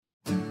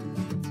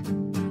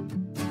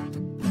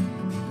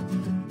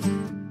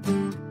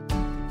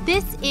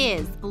This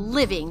is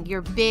Living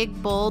Your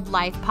Big, Bold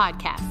Life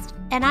podcast,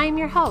 and I'm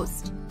your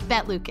host,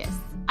 Bet Lucas.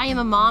 I am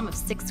a mom of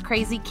 6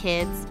 crazy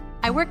kids.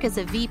 I work as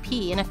a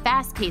VP in a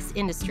fast-paced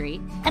industry,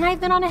 and I've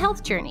been on a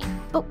health journey.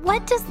 But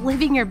what does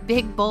living your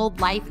big, bold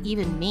life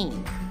even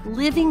mean?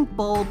 Living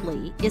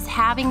boldly is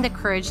having the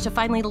courage to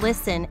finally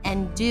listen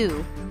and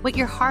do what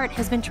your heart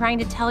has been trying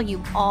to tell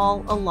you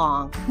all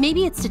along.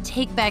 Maybe it's to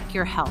take back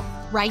your health,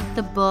 write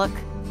the book,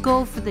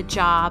 go for the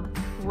job,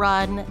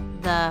 run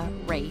the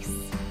race.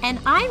 And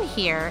I'm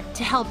here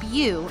to help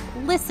you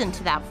listen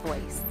to that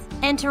voice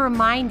and to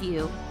remind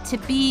you to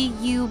be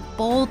you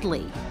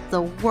boldly.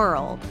 The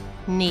world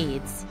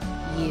needs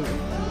you.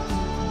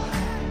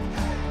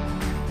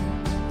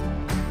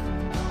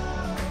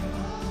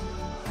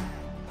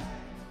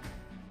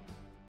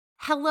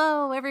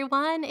 Hello,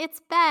 everyone.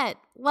 It's Bet.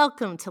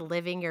 Welcome to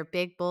Living Your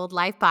Big, Bold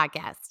Life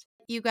podcast.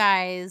 You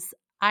guys,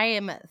 I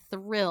am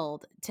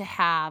thrilled to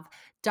have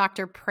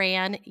Dr.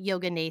 Pran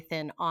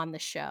Yoganathan on the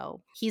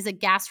show. He's a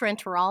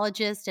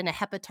gastroenterologist and a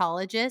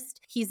hepatologist.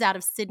 He's out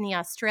of Sydney,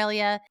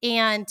 Australia.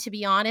 And to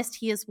be honest,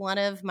 he is one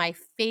of my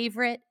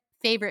favorite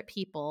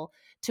people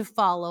to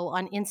follow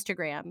on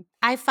Instagram.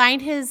 I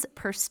find his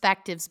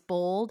perspectives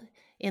bold,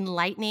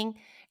 enlightening,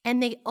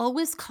 and they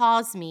always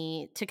cause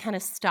me to kind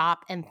of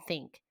stop and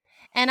think.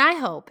 And I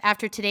hope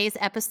after today's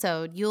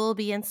episode, you'll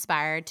be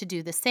inspired to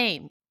do the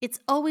same. It's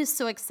always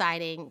so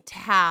exciting to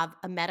have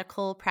a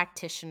medical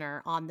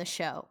practitioner on the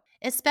show,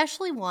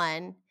 especially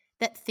one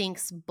that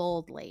thinks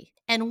boldly.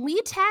 And we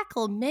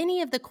tackle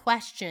many of the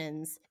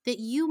questions that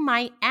you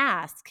might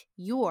ask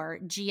your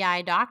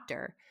GI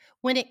doctor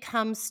when it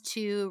comes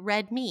to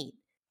red meat,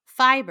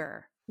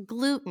 fiber,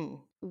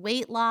 gluten,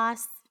 weight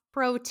loss,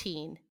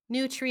 protein,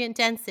 nutrient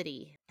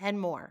density, and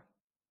more.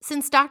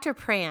 Since Dr.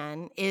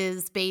 Pran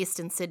is based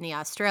in Sydney,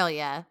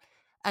 Australia,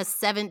 a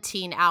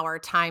 17-hour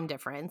time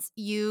difference,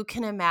 you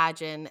can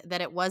imagine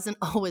that it wasn't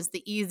always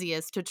the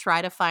easiest to try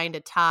to find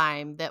a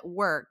time that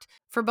worked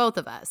for both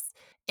of us.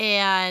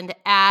 And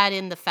add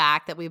in the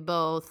fact that we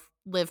both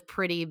live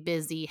pretty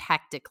busy,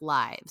 hectic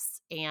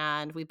lives,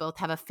 and we both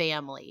have a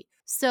family.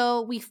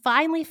 So we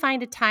finally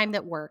find a time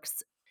that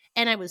works,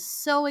 and I was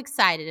so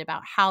excited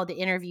about how the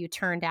interview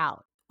turned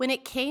out. When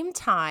it came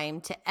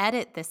time to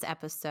edit this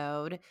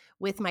episode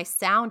with my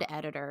sound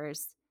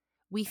editors,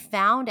 we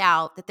found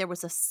out that there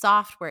was a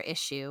software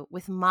issue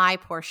with my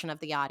portion of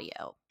the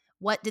audio.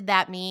 What did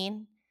that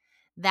mean?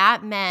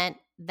 That meant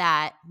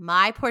that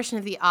my portion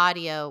of the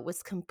audio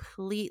was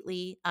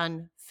completely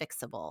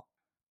unfixable.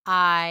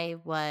 I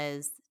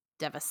was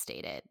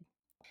devastated.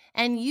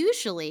 And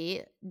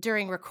usually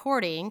during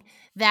recording,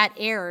 that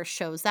error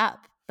shows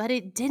up, but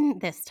it didn't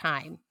this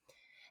time.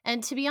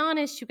 And to be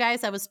honest, you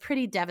guys, I was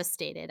pretty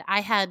devastated. I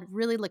had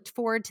really looked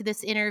forward to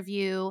this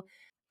interview.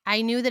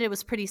 I knew that it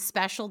was pretty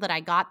special that I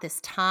got this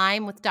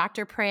time with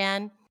Dr.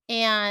 Pran.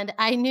 And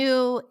I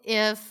knew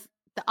if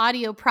the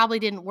audio probably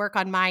didn't work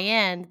on my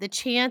end, the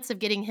chance of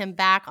getting him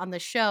back on the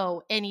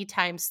show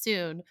anytime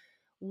soon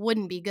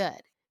wouldn't be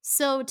good.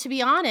 So to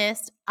be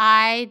honest,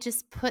 I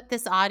just put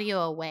this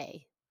audio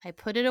away. I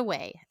put it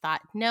away. I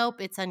thought,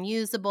 nope, it's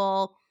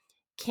unusable.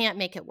 Can't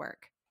make it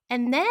work.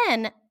 And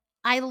then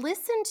I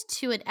listened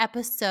to an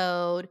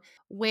episode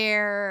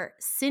where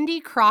Cindy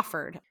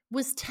Crawford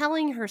was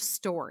telling her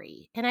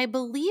story, and I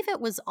believe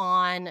it was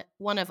on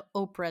one of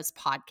Oprah's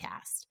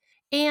podcasts.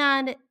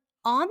 And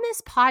on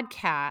this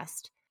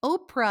podcast,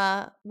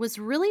 Oprah was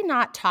really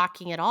not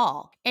talking at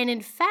all. And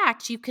in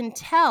fact, you can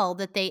tell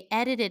that they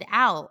edited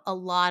out a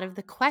lot of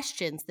the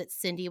questions that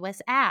Cindy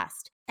was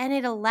asked. And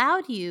it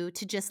allowed you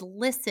to just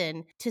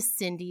listen to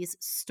Cindy's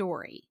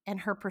story and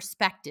her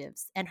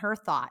perspectives and her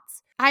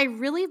thoughts. I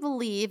really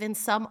believe in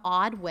some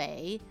odd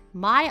way,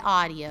 my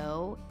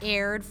audio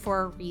aired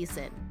for a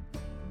reason.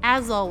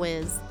 As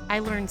always, I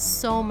learned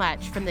so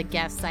much from the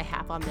guests I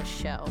have on this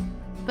show.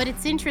 But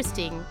it's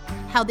interesting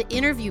how the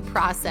interview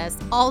process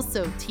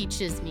also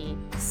teaches me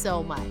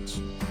so much.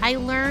 I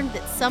learned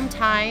that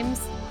sometimes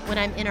when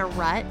I'm in a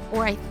rut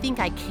or I think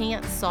I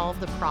can't solve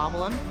the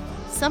problem,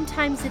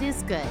 sometimes it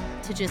is good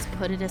to just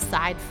put it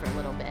aside for a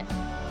little bit.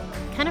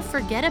 Kind of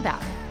forget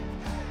about it.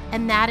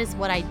 And that is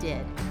what I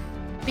did.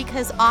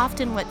 Because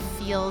often what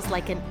feels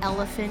like an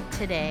elephant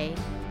today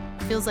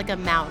feels like a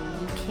mountain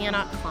you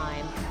cannot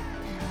climb,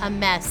 a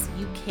mess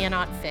you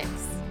cannot fix.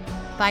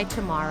 By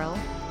tomorrow,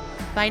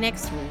 by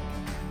next week,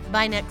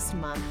 by next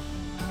month,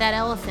 that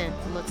elephant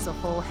looks a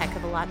whole heck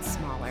of a lot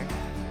smaller.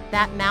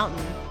 That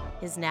mountain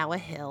is now a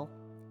hill,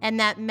 and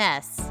that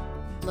mess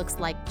looks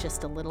like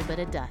just a little bit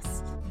of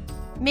dust.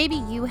 Maybe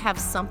you have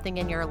something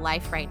in your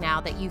life right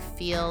now that you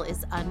feel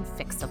is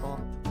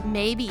unfixable.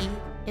 Maybe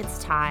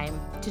it's time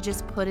to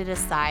just put it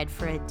aside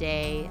for a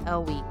day, a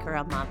week, or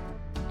a month.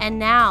 And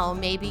now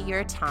maybe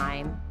your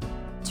time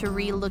to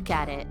relook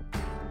at it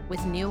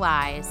with new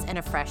eyes and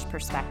a fresh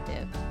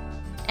perspective.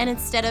 And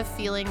instead of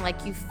feeling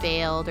like you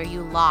failed or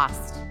you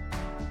lost,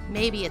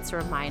 maybe it's a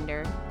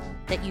reminder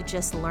that you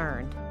just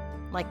learned,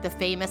 like the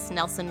famous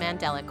Nelson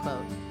Mandela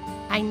quote,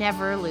 "I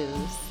never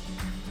lose.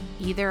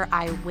 Either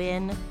I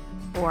win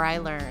or I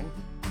learn."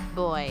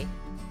 Boy,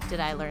 did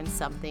I learn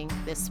something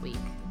this week.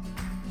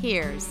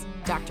 Here's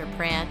Dr.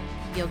 Pran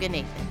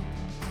Yoganathan.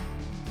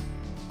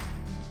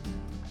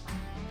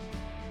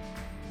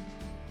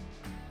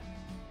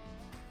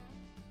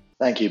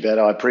 Thank you, Bet.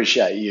 I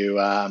appreciate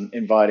you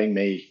inviting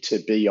me to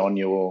be on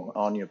your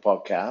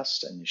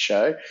podcast and your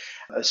show.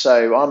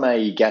 So I'm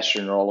a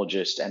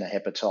gastroenterologist and a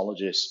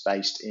hepatologist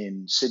based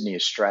in Sydney,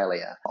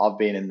 Australia. I've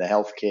been in the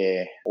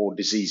healthcare or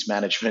disease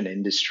management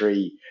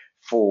industry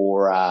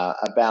for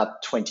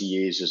about 20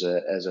 years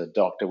as a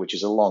doctor, which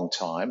is a long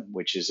time,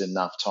 which is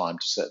enough time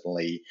to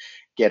certainly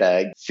get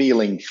a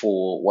feeling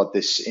for what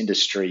this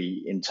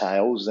industry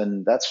entails.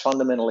 And that's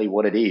fundamentally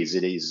what it is.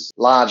 It is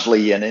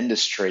largely an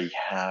industry,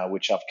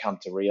 which I've come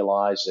to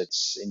realize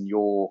it's in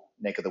your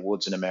neck of the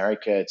woods in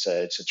America. It's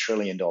a $1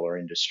 trillion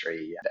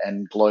industry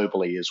and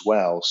globally as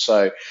well.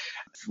 So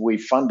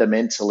we've got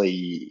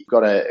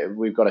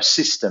a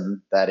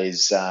system that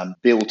is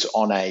built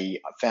on a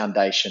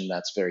foundation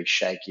that's very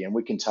shaky, and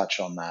we can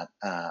touch on that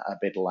a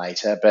bit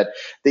later. But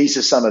these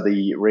are some of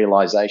the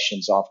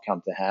realizations I've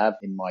come to have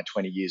in my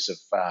 20 years of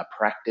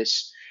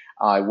practice.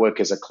 I work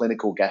as a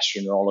clinical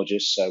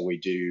gastroenterologist, so we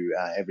do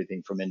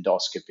everything from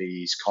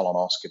endoscopies,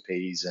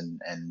 colonoscopies,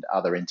 and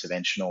other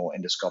interventional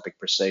endoscopic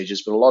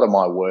procedures. But a lot of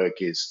my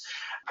work is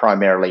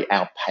primarily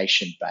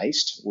outpatient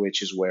based,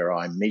 which is where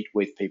I meet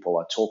with people,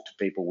 I talk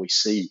to people, we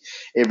see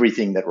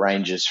everything that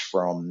ranges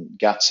from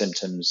gut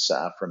symptoms,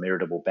 from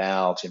irritable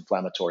bowel to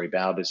inflammatory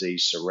bowel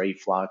disease to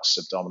reflux,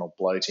 abdominal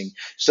bloating,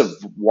 just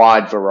a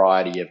wide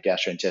variety of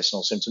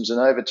gastrointestinal symptoms. And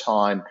over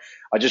time,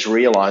 I just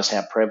realized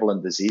how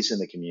prevalent this is in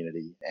the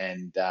community,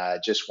 and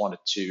just wanted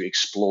to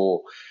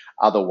explore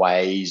other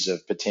ways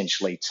of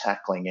potentially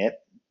tackling it.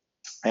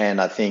 And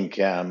I think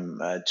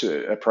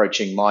to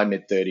approaching my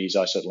mid 30s,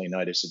 I certainly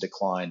noticed a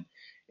decline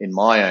in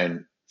my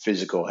own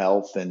physical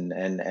health,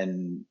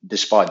 and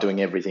despite doing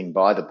everything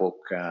by the book,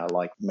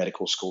 like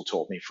medical school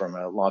taught me from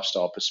a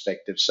lifestyle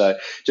perspective. So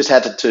just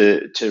had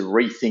to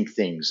rethink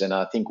things. And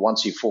I think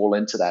once you fall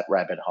into that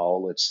rabbit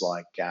hole, it's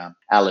like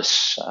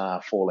Alice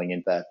falling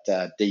into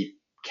that deep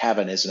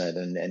cavern, isn't it?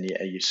 And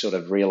you sort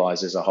of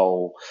realize there's a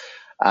whole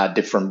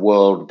different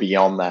world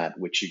beyond that,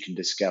 which you can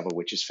discover,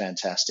 which is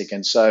fantastic.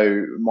 And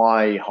so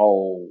my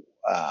whole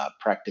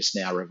practice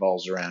now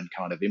revolves around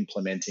kind of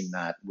implementing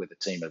that with a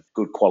team of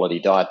good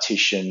quality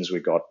dietitians.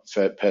 We've got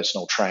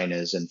personal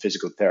trainers and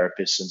physical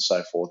therapists and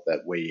so forth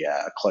that we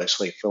are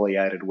closely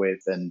affiliated with.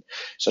 And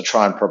so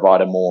try and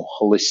provide a more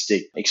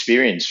holistic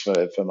experience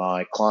for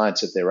my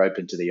clients if they're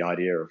open to the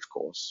idea, of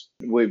course.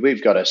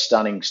 We've got a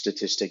stunning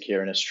statistic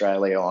here in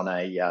Australia on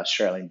a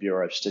Australian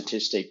Bureau of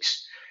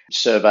Statistics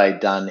survey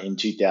done in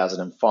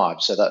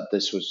 2005. So that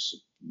this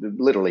was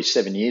literally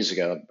 7 years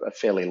ago, a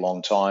fairly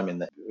long time in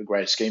the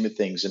great scheme of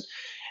things.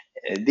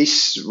 And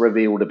this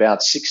revealed about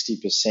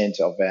 60%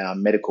 of our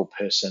medical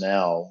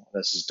personnel,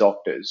 this is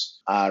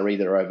doctors, are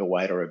either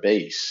overweight or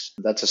obese.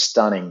 That's a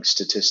stunning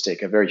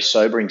statistic, a very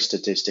sobering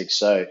statistic.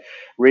 So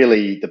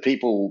really the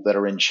people that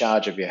are in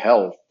charge of your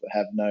health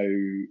have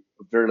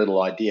very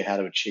little idea how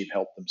to achieve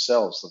health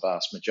themselves, the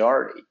vast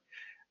majority.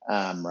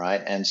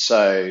 Right. And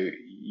so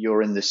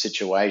you're in this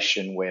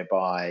situation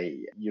whereby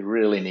you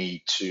really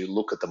need to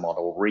look at the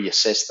model,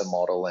 reassess the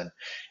model,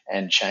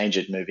 and change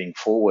it moving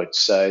forward.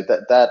 So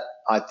that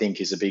I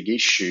think is a big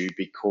issue,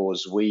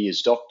 because we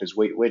as doctors,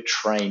 we're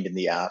trained in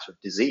the art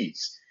of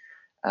disease.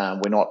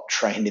 We're not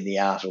trained in the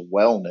art of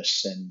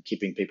wellness and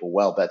keeping people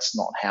well. That's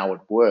not how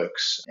it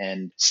works.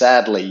 And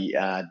sadly,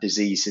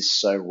 disease is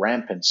so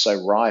rampant,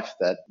 so rife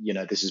that,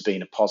 this has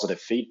been a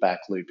positive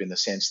feedback loop in the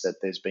sense that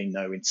there's been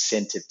no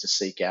incentive to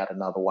seek out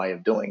another way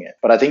of doing it.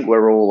 But I think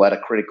we're all at a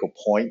critical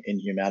point in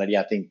humanity.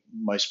 I think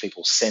most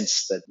people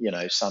sense that,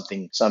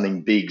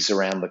 something big's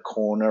around the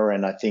corner.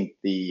 And I think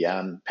the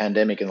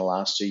pandemic in the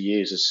last 2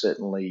 years has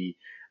certainly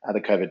the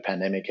COVID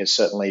pandemic has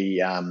certainly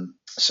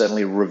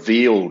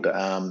revealed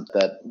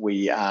that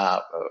we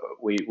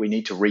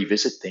need to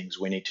revisit things.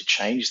 We need to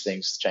change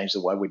things, change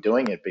the way we're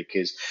doing it,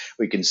 because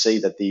we can see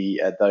that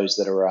those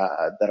that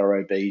are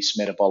obese,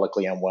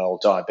 metabolically unwell,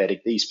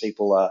 diabetic, these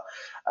people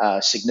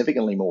are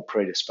significantly more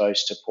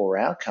predisposed to poor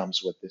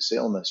outcomes with this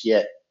illness.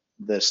 Yet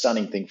the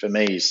stunning thing for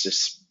me is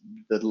just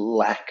the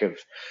lack of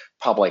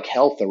public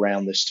health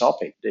around this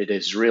topic. It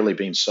has really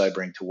been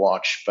sobering to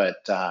watch, but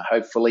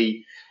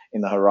hopefully in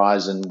the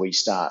horizon, we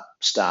start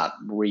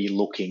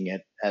re-looking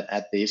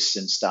at this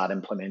and start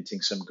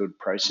implementing some good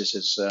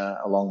processes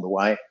along the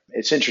way.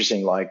 It's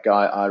interesting, like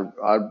I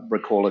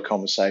recall a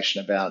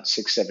conversation about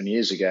 6-7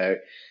 years ago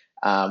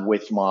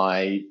with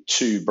my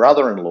two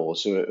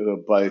brother-in-laws who are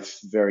both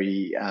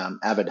very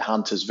avid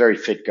hunters, very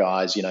fit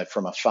guys,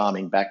 from a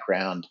farming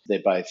background.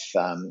 They're both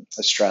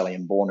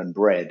Australian born and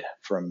bred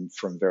from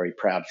very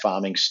proud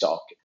farming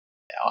stock.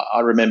 I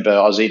remember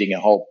I was eating a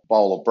whole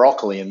bowl of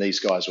broccoli, and these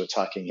guys were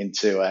tucking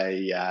into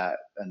a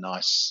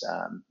nice,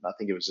 I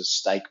think it was a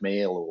steak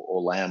meal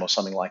or lamb or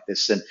something like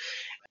this.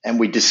 And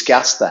we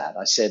discussed that.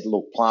 I said,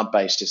 look,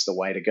 plant-based is the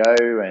way to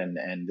go.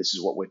 And this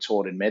is what we're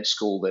taught in med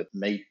school, that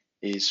meat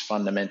is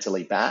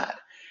fundamentally bad.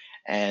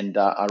 And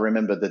I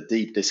remember the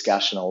deep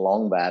discussion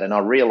along that. And I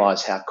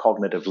realized how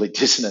cognitively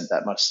dissonant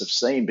that must have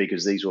seemed,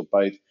 because these were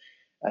both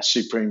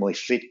supremely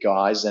fit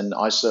guys, and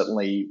I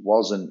certainly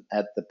wasn't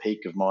at the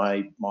peak of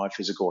my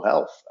physical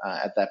health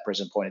at that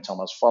present point in time.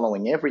 I was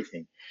following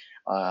everything,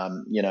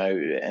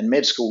 and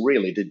med school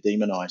really did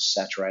demonize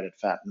saturated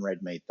fat and red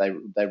meat.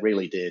 They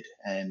really did,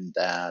 and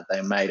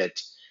they made it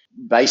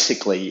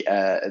basically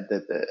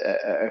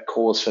a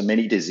cause for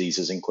many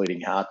diseases,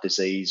 including heart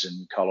disease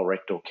and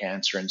colorectal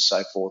cancer and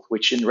so forth,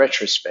 which in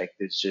retrospect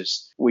is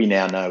just, we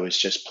now know is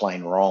just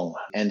plain wrong.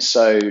 And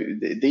so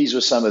these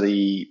were some of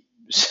the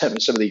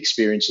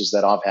experiences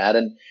that I've had,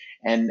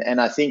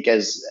 and I think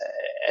as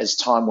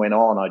time went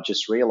on, I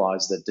just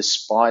realized that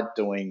despite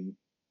doing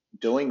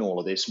all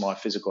of this, my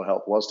physical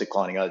health was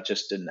declining. I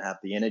just didn't have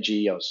the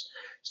energy. I was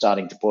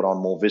starting to put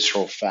on more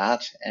visceral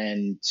fat,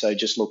 and so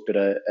just looked at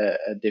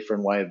a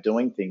different way of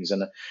doing things.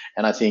 And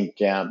I think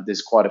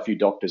there's quite a few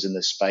doctors in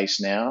this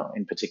space now,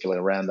 in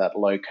particular around that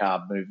low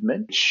carb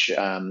movement, which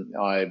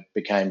I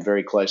became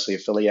very closely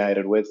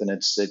affiliated with, and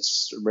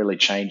it's really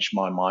changed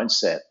my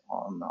mindset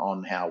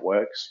on how it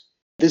works.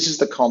 This is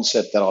the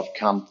concept that I've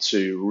come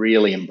to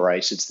really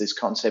embrace. It's this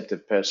concept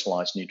of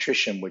personalized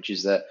nutrition, which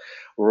is that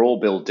we're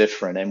all built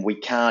different, and we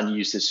can't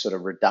use this sort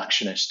of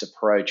reductionist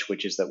approach,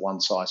 which is that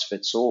one size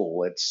fits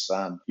all. It's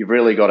you've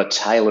really got to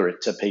tailor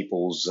it to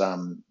people's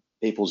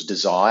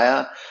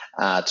desire,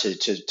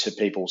 to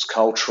people's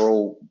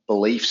cultural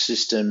belief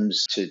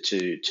systems, to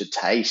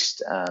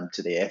taste,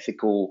 to the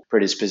ethical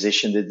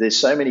predisposition. There's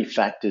so many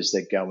factors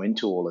that go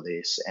into all of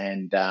this,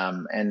 and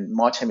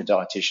my team of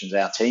dietitians,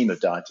 our team of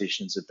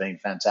dietitians, have been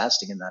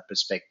fantastic in that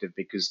perspective,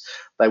 because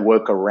they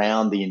work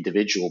around the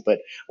individual. But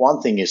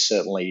one thing is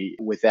certainly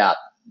without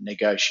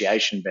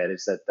negotiation, bet,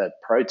 is that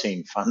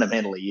protein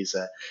fundamentally is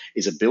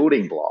a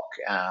building block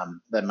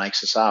that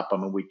makes us up. I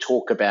mean, we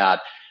talk about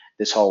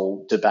this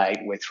whole debate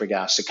with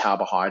regards to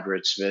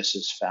carbohydrates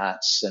versus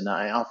fats, and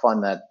I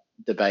find that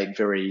debate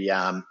very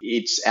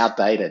it's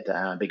outdated,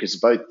 because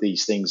both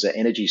these things are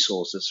energy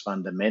sources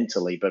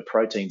fundamentally, but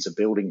protein's a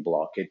building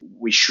block.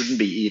 We shouldn't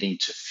be eating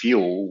to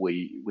fuel.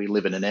 We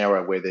live in an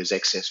era where there's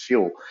excess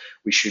fuel.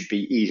 We should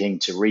be eating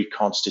to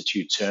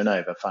reconstitute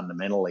turnover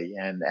fundamentally,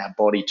 and our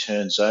body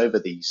turns over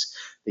these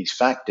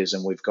factors,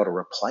 and we've got to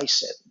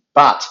replace it.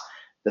 But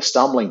the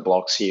stumbling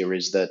blocks here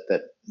is that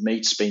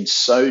meat's been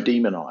so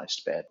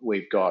demonized, Bet.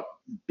 We've got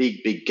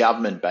big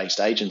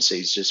government-based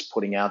agencies just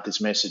putting out this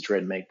message: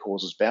 red meat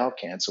causes bowel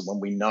cancer, when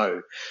we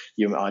know,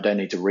 I don't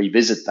need to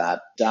revisit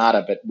that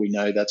data, but we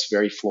know that's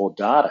very flawed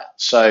data.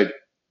 So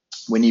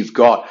when you've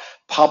got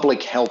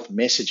public health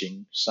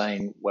messaging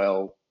saying,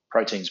 well,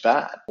 protein's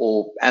bad,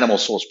 or animal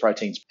source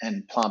proteins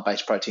and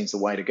plant-based proteins the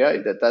way to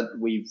go, that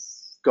we've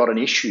got an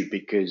issue,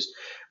 because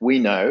we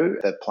know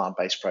that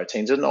plant-based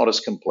proteins are not as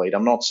complete.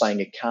 I'm not saying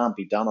it can't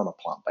be done on a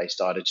plant-based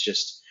diet. It's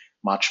just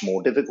much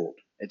more difficult.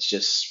 It's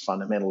just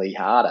fundamentally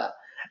harder.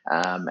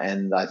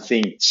 And I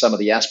think some of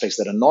the aspects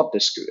that are not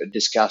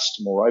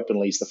discussed more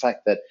openly is the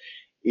fact that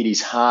it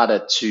is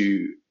harder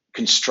to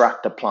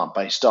construct a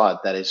plant-based diet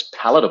that is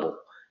palatable,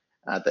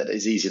 that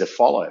is easy to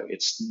follow.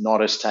 It's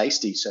not as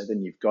tasty. So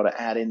then you've got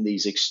to add in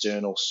these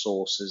external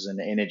sources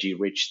and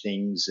energy-rich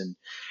things,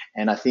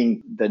 and I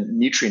think the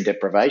nutrient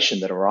deprivation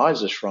that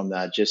arises from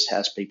that just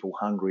has people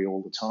hungry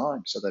all the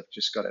time. So they've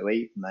just got to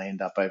eat, and they end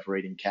up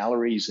overeating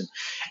calories.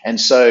 And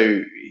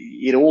so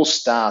it all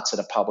starts at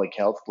a public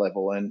health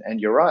level. And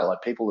you're right,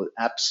 like, people are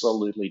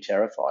absolutely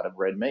terrified of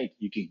red meat.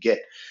 You can get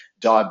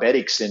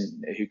diabetics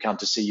who come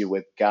to see you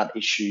with gut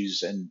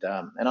issues, and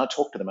I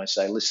talk to them. I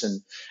say,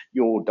 listen,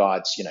 your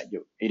diet's,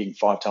 you're eating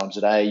 5 times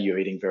a day, you're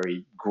eating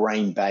very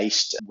grain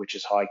based, which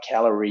is high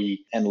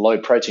calorie and low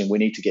protein. We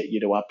need to get you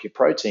to up your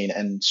protein.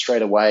 And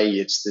straight away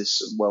it's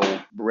this,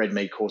 well, red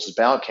meat causes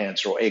bowel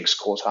cancer, or eggs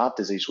cause heart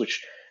disease,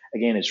 which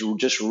again is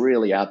just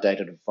really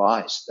outdated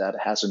advice that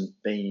hasn't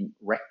been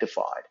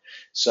rectified.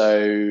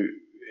 So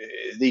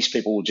these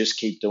people will just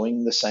keep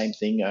doing the same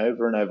thing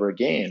over and over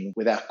again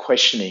without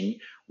questioning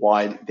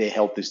why their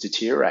health is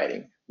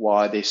deteriorating,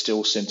 why they're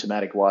still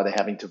symptomatic, why they're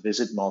having to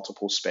visit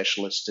multiple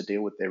specialists to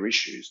deal with their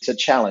issues. It's a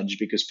challenge,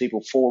 because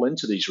people fall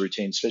into these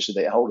routines,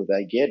 especially the older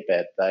they get,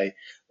 but they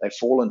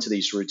fall into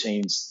these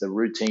routines. The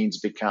routines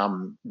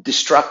become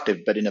destructive,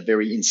 but in a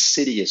very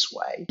insidious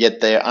way,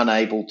 yet they're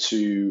unable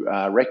to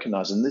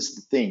recognize. And this is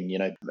the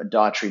thing,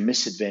 dietary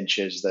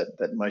misadventures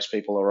that most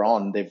people are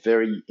on, they're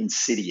very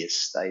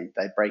insidious.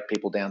 They break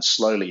people down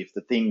slowly. If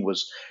the thing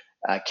was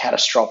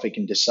catastrophic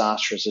and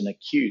disastrous and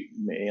acute,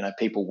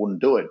 people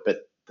wouldn't do it. But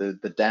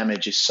the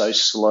damage is so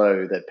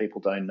slow that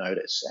people don't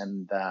notice,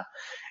 and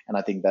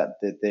I think that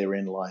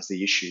therein lies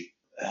the issue.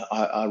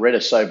 I read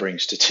a sobering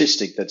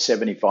statistic that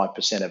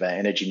 75% of our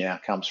energy now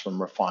comes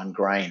from refined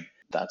grain.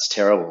 That's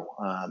terrible.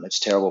 It's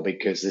terrible,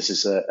 because this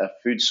is a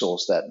food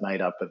source that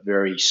made up a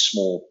very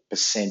small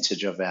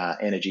percentage of our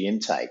energy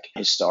intake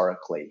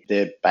historically.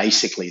 There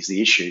basically is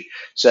the issue.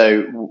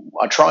 So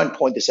I try and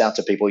point this out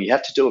to people. You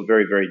have to do it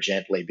very, very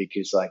gently,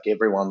 because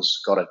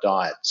everyone's got a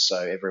diet. So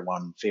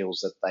everyone feels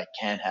that they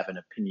can have an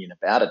opinion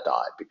about a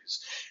diet, because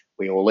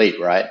we all eat,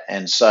 right?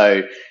 And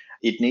so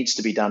it needs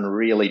to be done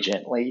really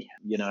gently,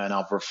 and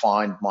I've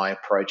refined my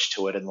approach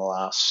to it in the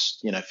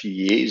last, few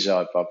years.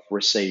 I've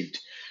received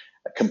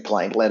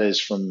complaint letters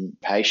from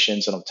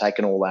patients, and I've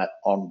taken all that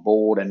on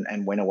board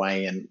and went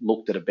away and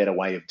looked at a better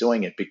way of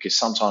doing it, because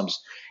sometimes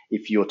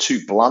if you're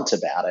too blunt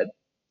about it,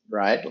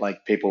 right,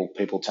 like people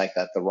take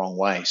that the wrong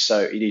way. So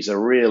it is a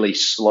really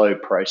slow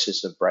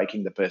process of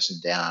breaking the person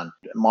down.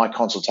 My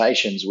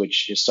consultations,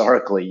 which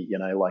historically,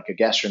 like a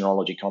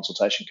gastroenterology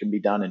consultation can be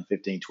done in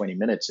 15-20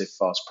 minutes if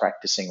I was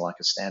practicing like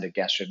a standard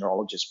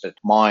gastroenterologist, but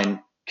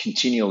mine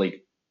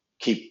continually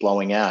keep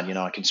blowing out.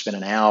 I can spend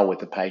an hour with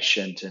the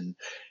patient and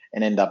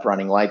end up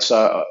running late.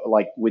 So,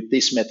 like with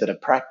this method of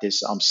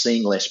practice, I'm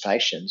seeing less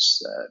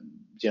patients.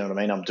 Do you know what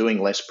I mean? I'm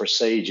doing less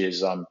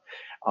procedures. I'm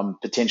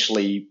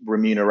potentially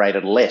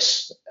remunerated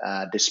less,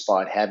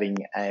 despite having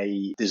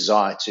a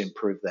desire to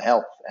improve the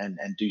health and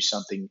do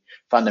something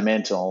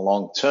fundamental and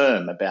long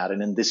term about it.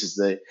 And this is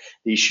the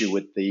issue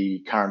with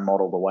the current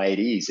model, the way it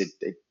is.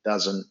 It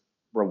doesn't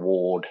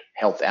reward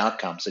health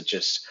outcomes. It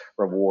just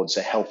rewards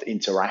a health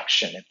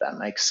interaction, if that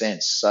makes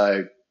sense.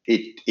 So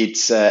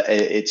it's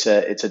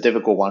a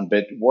difficult one,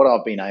 but what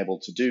I've been able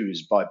to do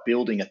is, by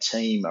building a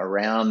team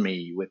around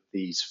me with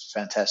these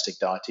fantastic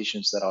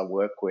dietitians that I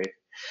work with,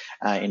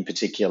 in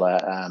particular,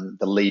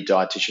 the lead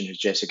dietitian is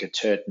Jessica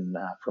Turton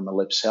from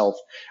Ellipse Health.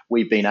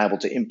 We've been able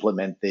to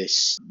implement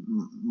this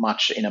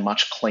in a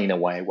much cleaner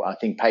way. I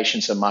think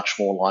patients are much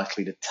more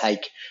likely to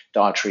take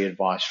dietary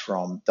advice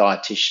from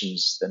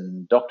dietitians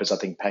than doctors. I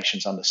think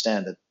patients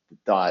understand that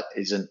diet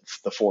isn't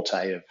the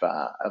forte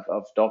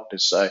of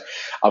doctors. So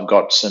I've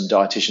got some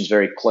dietitians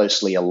very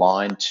closely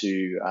aligned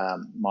to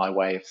my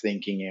way of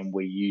thinking, and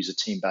we use a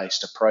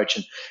team-based approach.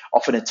 And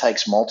often it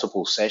takes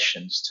multiple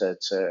sessions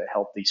to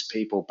help these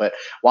people. But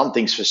one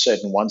thing's for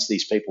certain: once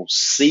these people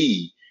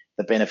see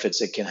the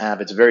benefits it can have,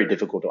 it's very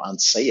difficult to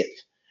unsee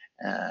it.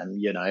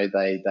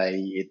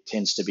 It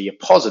tends to be a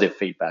positive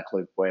feedback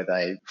loop where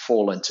they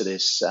fall into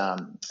this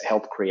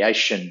health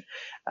creation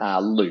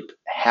loop.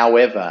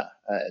 However,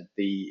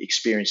 the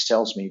experience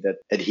tells me that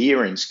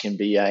adherence can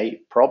be a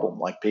problem.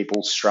 Like,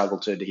 people struggle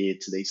to adhere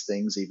to these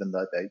things, even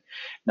though they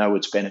know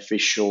it's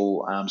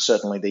beneficial.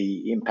 Certainly,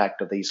 the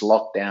impact of these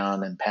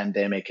lockdown and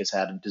pandemic has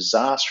had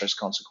disastrous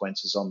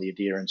consequences on the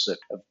adherence of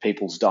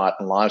people's diet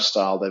and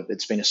lifestyle.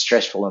 It's been a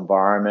stressful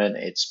environment.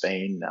 It's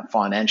been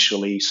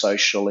financially,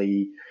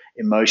 socially,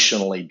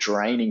 emotionally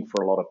draining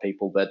for a lot of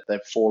people, that they've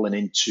fallen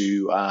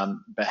into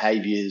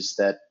behaviors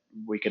that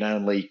we can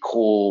only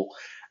call,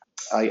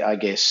 I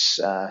guess,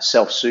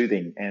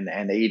 self-soothing,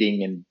 and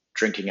eating and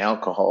drinking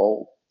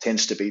alcohol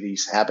tends to be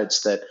these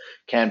habits that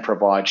can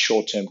provide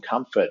short-term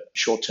comfort,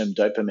 short-term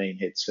dopamine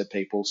hits for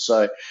people.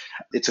 So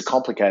it's a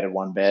complicated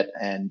one, Bet,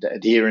 and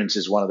adherence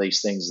is one of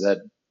these things that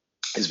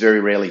is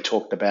very rarely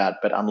talked about.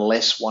 But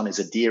unless one is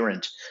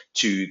adherent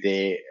to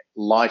their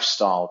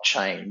lifestyle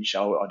change,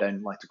 I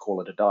don't like to call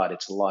it a diet,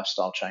 it's a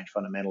lifestyle change.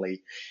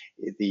 Fundamentally,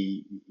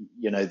 the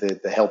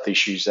health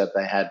issues that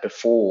they had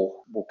before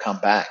will come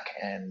back,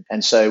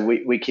 and so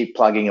we keep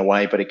plugging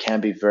away. But it can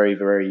be very,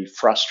 very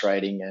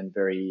frustrating and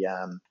very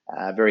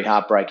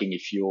heartbreaking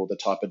if you're the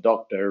type of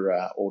doctor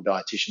or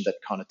dietitian that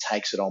kind of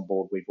takes it on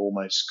board. We've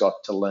almost got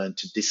to learn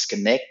to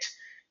disconnect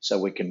so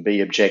we can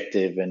be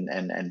objective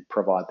and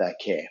provide that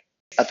care.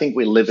 I think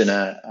we live in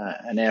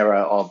an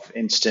era of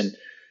instant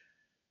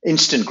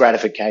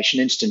gratification,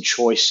 instant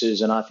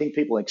choices. And I think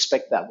people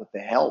expect that with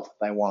their health.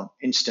 They want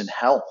instant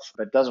health,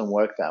 but it doesn't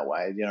work that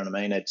way. You know what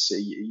I mean? It's,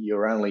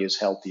 you're only as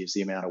healthy as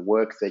the amount of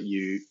work that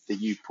you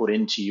put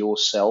into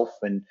yourself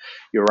and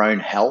your own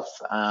health.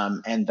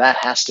 And that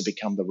has to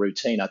become the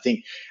routine. I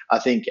think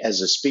as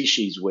a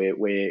species,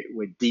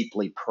 we're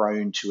deeply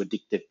prone to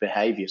addictive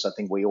behaviors. I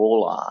think we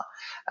all are.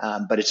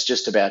 But it's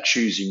just about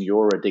choosing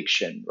your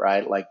addiction,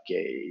 right? Like,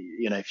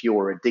 if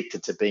you're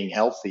addicted to being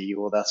healthy,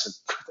 well,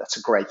 that's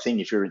a great thing.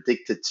 If you're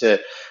addicted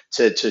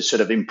to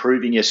sort of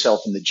improving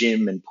yourself in the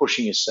gym and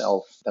pushing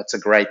yourself, that's a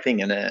great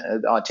thing. And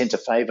I tend to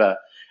favor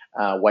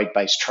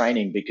weight-based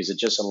training, because it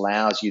just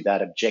allows you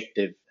that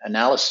objective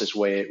analysis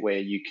where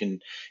you can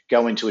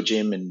go into a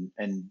gym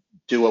and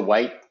do a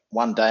weight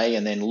one day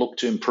and then look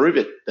to improve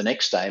it the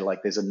next day.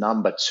 Like, there's a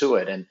number to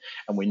it. And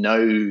we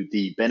know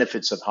the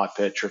benefits of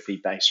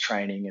hypertrophy-based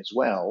training as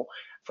well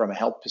from a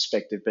health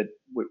perspective. But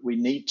we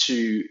need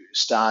to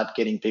start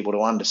getting people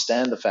to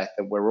understand the fact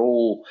that we're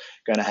all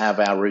going to have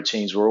our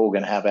routines. We're all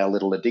going to have our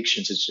little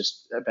addictions. It's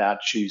just about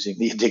choosing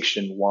the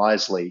addiction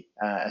wisely,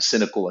 as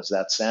cynical as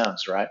that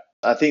sounds, right?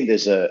 I think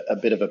there's a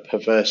bit of a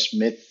perverse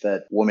myth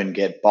that women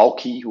get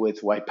bulky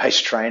with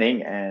weight-based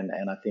training, and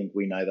I think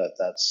we know that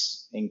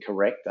that's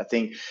incorrect. I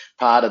think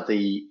part of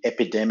the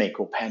epidemic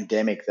or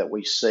pandemic that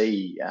we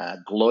see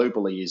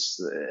globally is,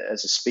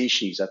 as a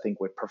species, I think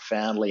we're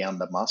profoundly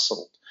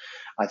under-muscled.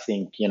 I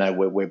think,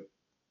 we're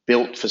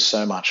built for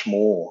so much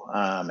more.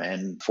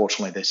 And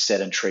fortunately, this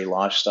sedentary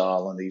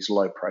lifestyle and these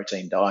low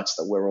protein diets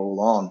that we're all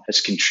on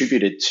has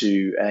contributed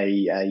to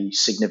a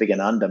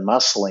significant under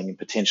muscling, and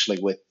potentially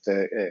with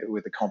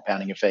the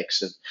compounding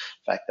effects of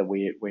the fact that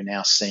we're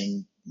now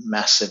seeing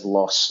massive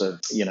loss of,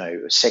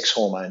 sex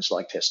hormones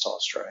like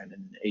testosterone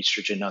and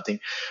estrogen. I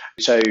think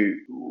so.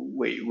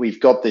 We've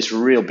got this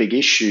really big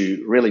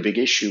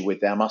issue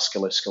with our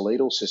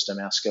musculoskeletal system,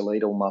 our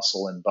skeletal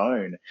muscle and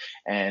bone.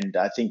 And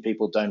I think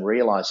people don't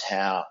realize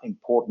how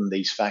important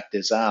these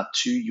factors are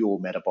to your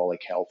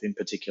metabolic health, in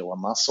particular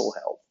muscle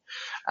health.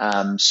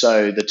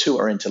 So the two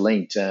are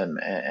interlinked.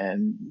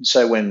 And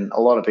so when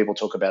a lot of people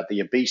talk about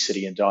the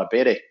obesity and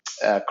diabetic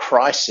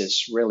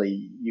crisis,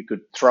 really, you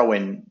could throw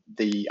in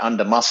the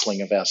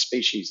undermuscling of our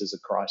species as a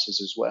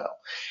crisis as well.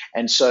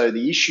 And so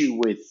the issue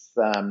with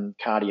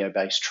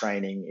cardio-based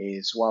training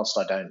is, whilst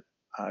I've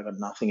got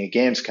nothing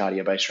against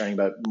cardio-based training,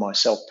 but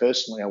myself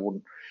personally,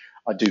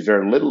 I do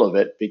very little of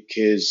it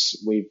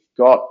because we've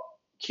got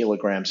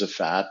kilograms of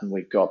fat and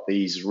we've got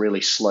these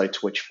really slow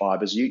twitch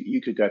fibers.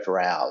 You could go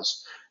for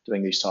hours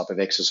doing this type of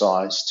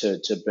exercise to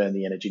burn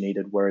the energy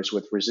needed. Whereas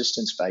with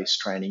resistance-based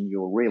training,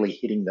 you're really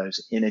hitting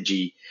those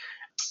energy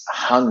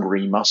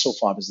hungry muscle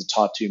fibers, the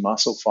type 2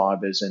 muscle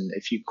fibers. And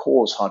if you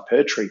cause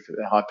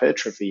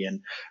hypertrophy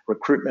and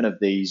recruitment of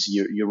these,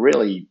 you're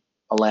really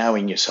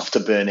allowing yourself to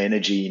burn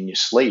energy in your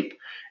sleep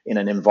in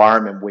an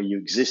environment where you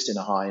exist in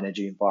a high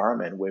energy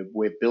environment.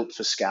 We're built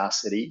for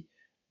scarcity,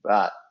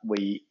 but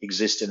we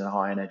exist in a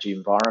high energy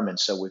environment.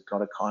 So we've got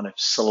to kind of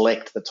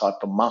select the type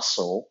of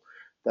muscle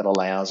that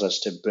allows us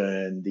to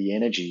burn the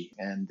energy.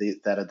 And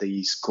that are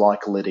these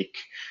glycolytic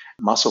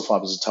muscle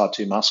fibers, the type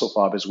 2 muscle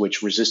fibers,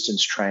 which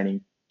resistance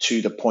training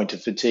to the point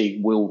of fatigue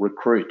will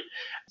recruit.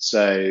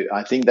 So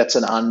I think that's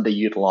an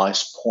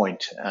underutilized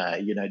point.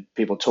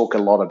 People talk a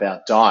lot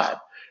about diet.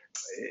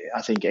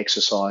 I think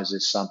exercise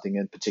is something,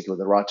 in particular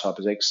the right type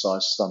of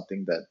exercise,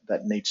 something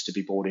that needs to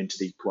be brought into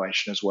the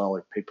equation as well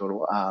if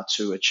people are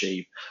to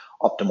achieve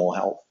optimal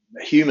health.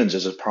 Humans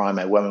as a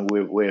primate,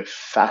 we're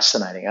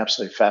fascinating,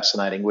 absolutely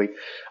fascinating.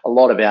 A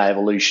lot of our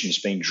evolution has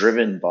been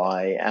driven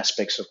by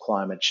aspects of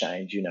climate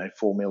change.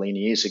 4 million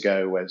years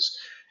ago,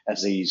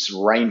 as these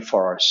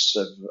rainforests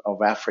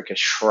of Africa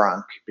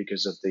shrunk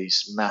because of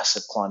these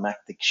massive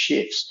climatic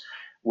shifts,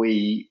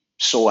 we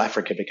saw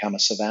Africa become a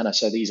savanna.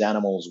 So these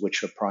animals,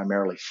 which were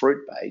primarily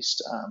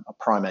fruit-based, a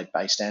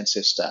primate-based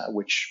ancestor,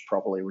 which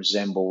probably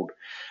resembled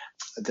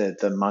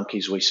the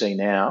monkeys we see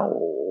now,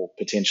 or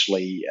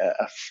potentially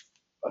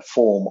a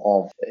form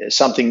of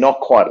something not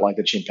quite like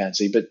the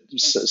chimpanzee, but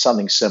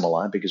something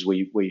similar, because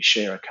we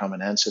share a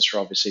common ancestor,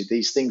 obviously.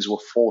 These things were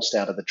forced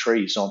out of the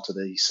trees onto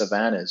the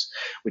savannas,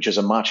 which is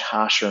a much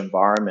harsher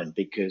environment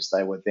because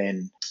they were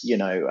then,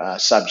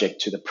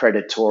 subject to the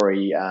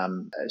predatory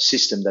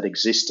system that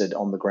existed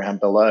on the ground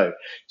below.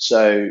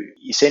 So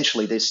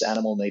essentially, this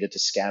animal needed to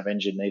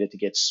scavenge and needed to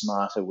get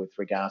smarter with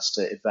regards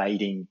to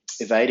evading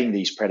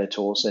these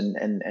predators,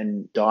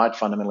 and diet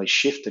fundamentally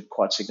shifted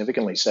quite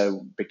significantly. So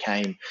it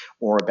became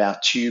more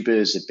about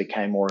tubers, it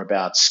became more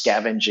about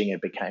scavenging,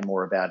 it became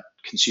more about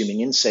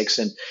consuming insects.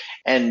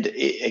 And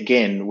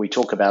again, we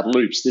talk about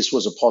loops. This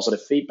was a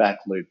positive feedback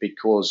loop,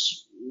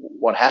 because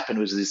what happened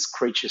was this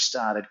creature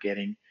started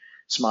getting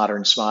smarter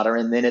and smarter,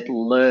 and then it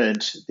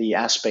learned the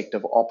aspect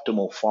of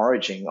optimal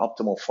foraging.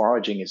 Optimal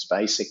foraging is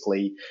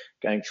basically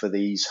going for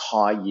these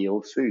high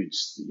yield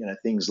foods,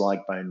 things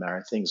like bone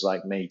marrow, things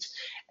like meat.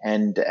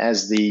 And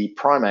as the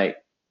primate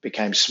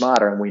became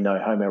smarter, and we know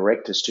Homo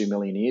erectus 2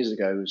 million years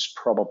ago was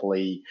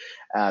probably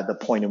the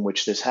point in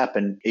which this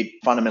happened,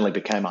 it fundamentally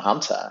became a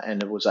hunter,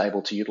 and it was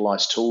able to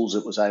utilize tools,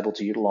 it was able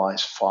to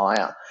utilize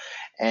fire,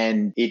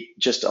 and it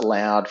just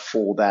allowed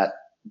for that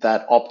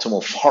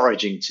optimal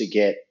foraging to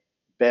get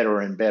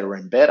better and better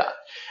and better,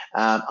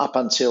 up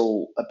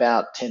until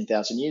about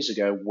 10,000 years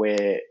ago,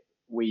 where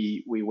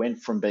we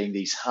went from being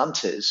these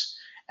hunters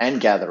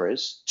and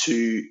gatherers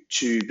to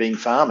being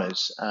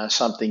farmers.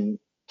 Something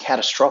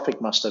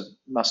catastrophic must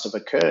have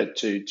occurred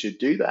to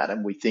do that,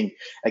 and we think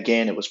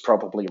again it was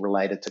probably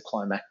related to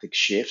climatic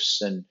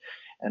shifts, and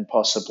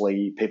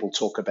possibly people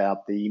talk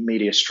about the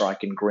meteor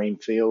strike in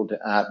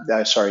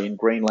in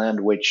Greenland,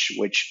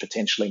 which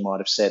potentially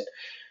might have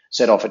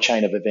set off a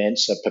chain of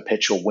events, a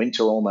perpetual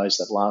winter almost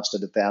that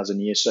lasted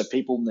 1,000 years. So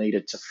people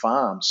needed to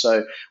farm.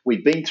 So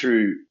we've been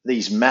through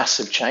these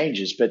massive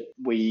changes, but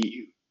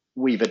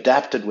we've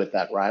adapted with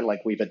that, right?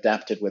 Like we've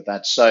adapted with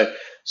that. So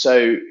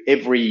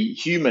every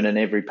human in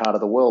every part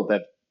of the world,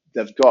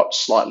 they've got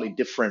slightly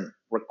different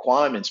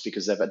requirements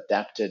because they've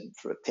adapted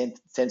for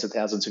tens of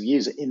thousands of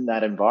years in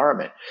that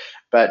environment.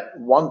 But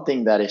one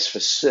thing that is for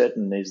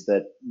certain is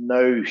that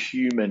no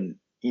human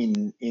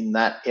in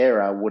that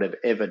era would have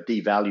ever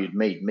devalued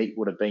meat. Meat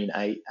would have been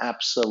a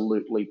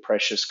absolutely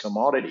precious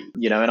commodity.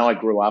 And I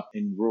grew up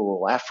in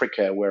rural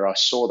Africa where I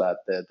saw that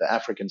the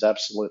Africans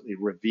absolutely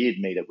revered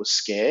meat. It was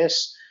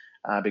scarce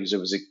because it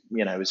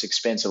was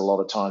expensive. A lot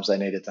of times they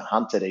needed to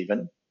hunt it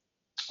even,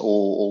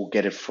 or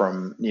get it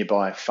from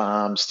nearby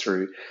farms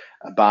through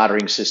a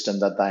bartering system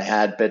that they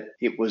had, but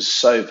it was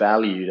so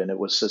valued and it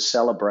was a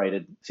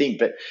celebrated thing.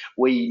 But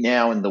we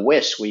now in the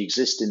West, we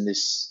exist in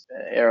this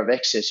era of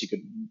excess. You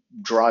could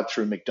drive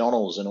through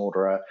McDonald's and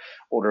order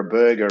a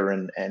burger,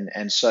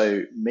 and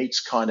so meat's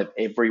kind of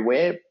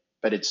everywhere.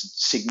 but it's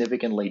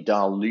significantly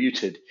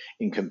diluted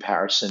in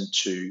comparison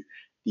to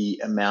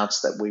the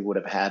amounts that we would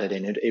have had it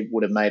in. It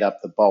would have made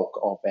up the bulk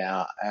of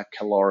our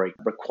caloric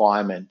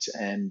requirement,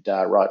 and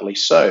rightly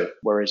so.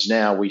 Whereas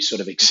now we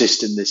sort of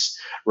exist in this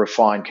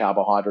refined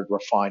carbohydrate,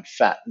 refined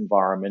fat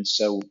environment.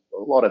 So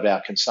a lot of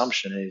our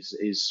consumption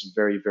is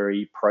very,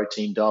 very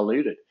protein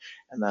diluted.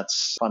 And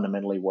that's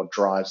fundamentally what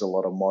drives a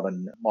lot of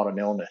modern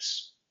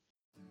illness.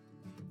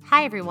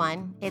 Hi,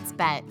 everyone. It's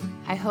Bet.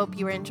 I hope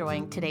you are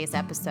enjoying today's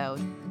episode.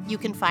 You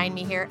can find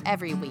me here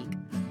every week.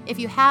 If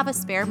you have a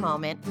spare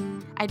moment,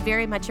 I'd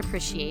very much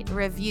appreciate a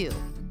review.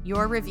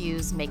 Your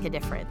reviews make a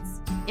difference.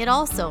 It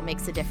also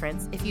makes a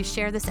difference if you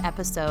share this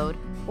episode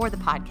or the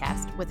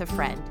podcast with a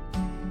friend.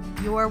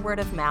 Your word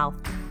of mouth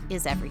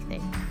is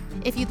everything.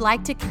 If you'd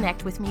like to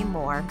connect with me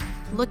more,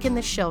 look in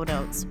the show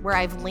notes where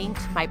I've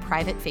linked my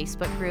private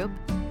Facebook group,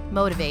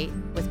 Motivate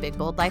with Big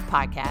Bold Life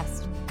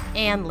Podcast,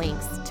 and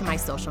links to my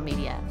social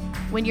media.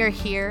 When you're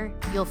here,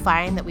 you'll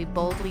find that we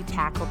boldly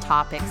tackle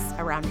topics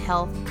around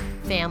health,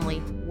 family,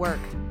 work,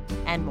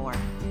 and more.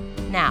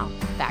 Now,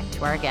 back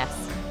to our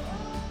guests.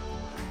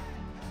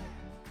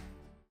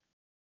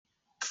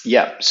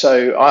 Yeah,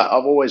 so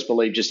I've always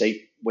believed just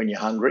eat when you're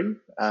hungry.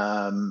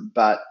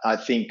 But I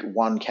think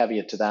one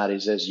caveat to that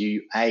is as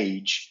you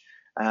age,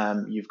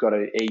 you've got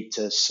to eat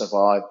to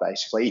survive,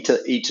 basically.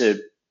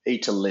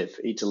 Eat to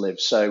live.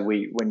 So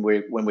when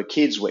we're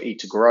kids, we eat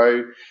to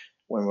grow.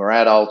 When we're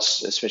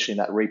adults, especially in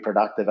that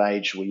reproductive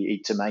age, we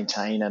eat to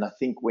maintain. And I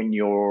think when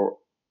you're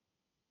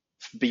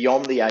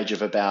beyond the age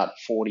of about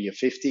 40 or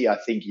 50, I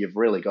think you've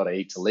really got to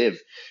eat to live.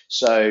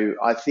 So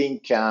I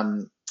think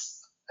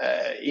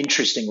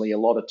interestingly, a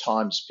lot of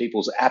times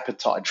people's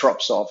appetite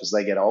drops off as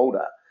they get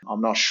older.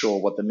 I'm not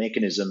sure what the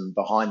mechanism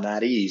behind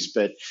that is,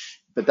 but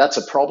that's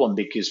a problem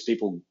because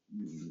people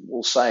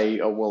will say,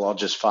 "Oh, well, I'll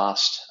just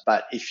fast."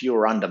 But if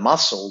you're under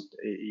muscled,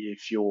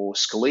 if your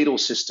skeletal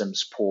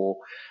system's poor,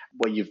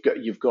 well,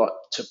 you've got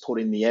to put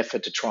in the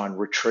effort to try and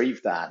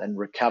retrieve that and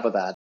recover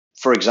that.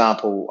 For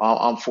example,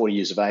 I'm 40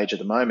 years of age at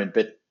the moment,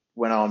 but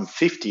when I'm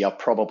 50, I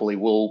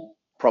will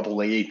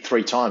probably eat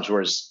 3 times,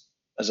 whereas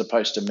as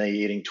opposed to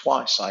me eating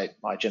twice. I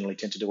generally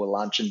tend to do a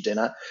lunch and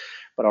dinner,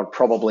 but I'd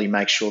probably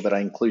make sure that I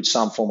include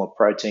some form of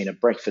protein at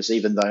breakfast,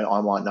 even though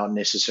I might not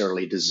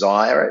necessarily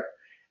desire it.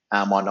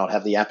 I might not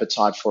have the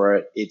appetite for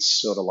it.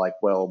 It's sort of like,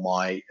 well,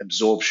 my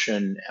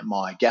absorption and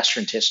my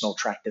gastrointestinal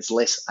tract is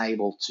less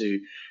able to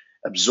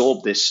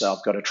absorb this. So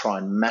I've got to try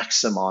and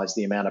maximize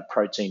the amount of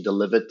protein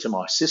delivered to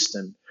my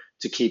system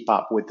to keep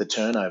up with the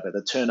turnover.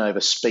 The turnover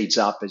speeds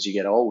up as you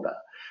get older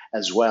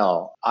as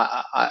well.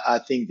 I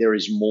think there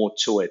is more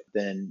to it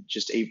than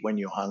just eat when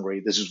you're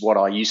hungry. This is what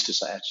I used to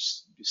say. I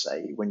just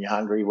say when you're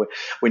hungry,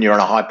 when you're on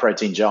a high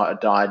protein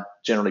diet,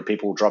 generally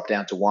people drop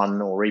down to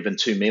 1 or even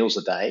 2 meals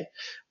a day.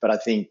 But I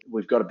think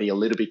we've got to be a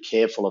little bit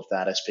careful of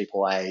that as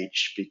people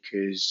age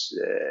because,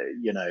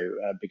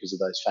 because of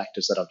those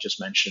factors that I've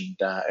just mentioned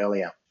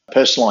earlier.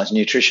 Personalized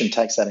nutrition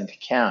takes that into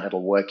account.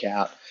 It'll work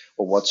out,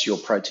 well, what's your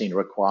protein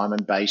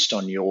requirement based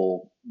on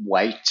your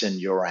weight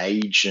and your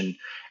age and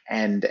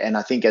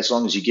I think as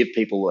long as you give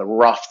people a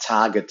rough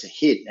target to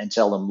hit and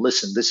tell them,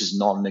 listen, this is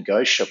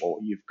non-negotiable.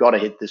 You've got to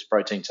hit this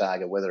protein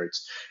target, whether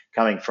it's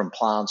coming from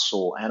plants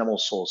or animal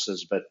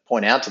sources, but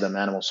point out to them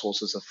animal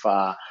sources are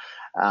far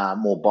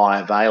more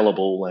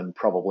bioavailable and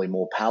probably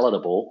more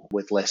palatable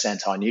with less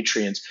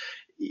anti-nutrients.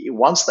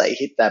 Once they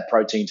hit that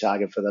protein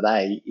target for the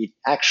day, it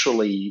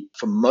actually,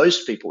 for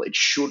most people, it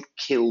should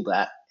kill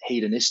that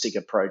hedonistic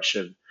appeal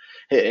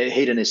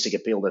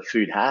that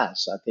food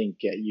has. I think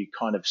you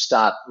kind of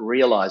start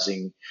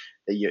realizing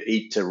that you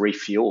eat to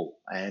refuel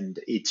and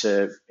eat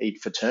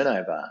for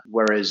turnover.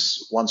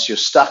 Whereas once you're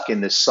stuck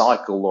in this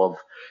cycle of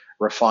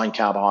refined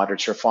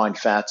carbohydrates, refined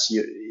fats,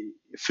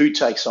 food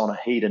takes on a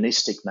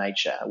hedonistic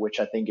nature, which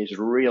I think is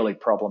really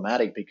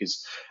problematic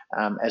because,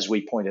 as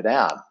we pointed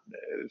out,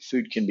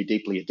 food can be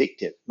deeply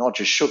addictive, not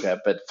just sugar,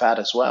 but fat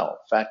as well.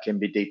 Fat can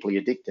be deeply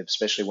addictive,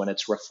 especially when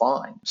it's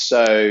refined.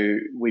 So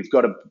we've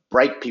got to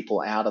break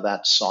people out of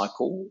that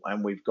cycle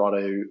and we've got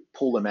to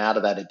pull them out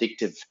of that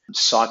addictive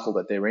cycle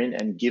that they're in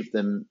and give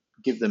them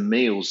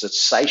meals that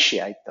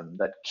satiate them,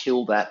 that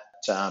kill that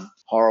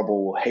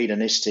horrible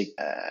hedonistic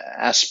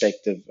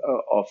aspect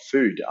of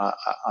food.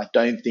 I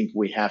don't think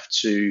we have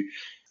to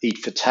eat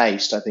for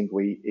taste. I think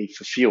we eat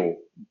for fuel.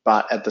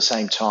 But at the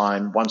same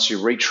time, once you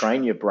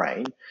retrain your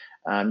brain,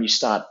 you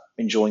start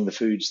enjoying the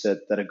foods that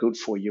are good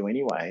for you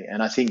anyway.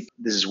 And I think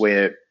this is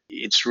where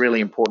it's really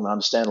important to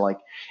understand,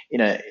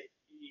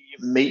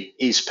 meat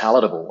is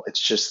palatable. It's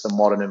just the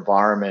modern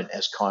environment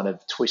has kind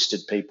of twisted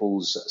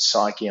people's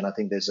psyche. And I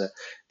think there's a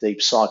deep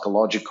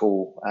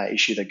psychological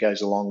issue that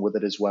goes along with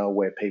it as well,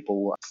 where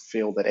people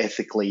feel that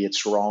ethically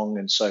it's wrong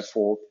and so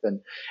forth.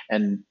 And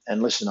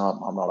listen,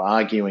 I'm not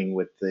arguing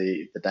with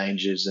the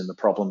dangers and the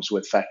problems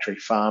with factory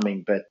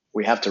farming, but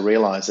we have to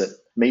realize that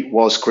meat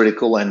was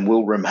critical and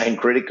will remain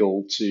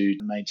critical to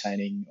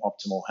maintaining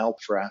optimal health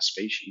for our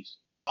species.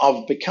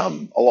 I've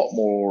become a lot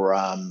more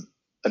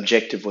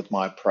objective with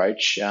my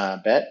approach,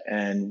 Bet.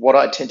 And what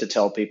I tend to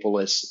tell people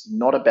is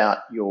not about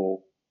your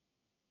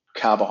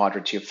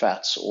carbohydrate to your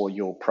fats or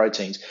your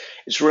proteins.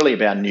 It's really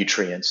about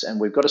nutrients, and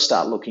we've got to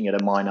start looking at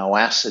amino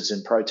acids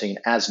and protein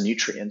as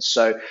nutrients.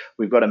 So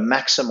we've got to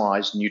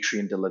maximize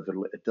nutrient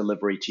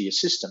delivery to your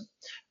system,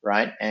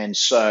 right? And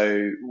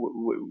so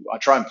I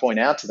try and point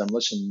out to them,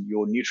 listen,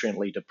 you're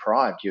nutriently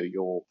deprived.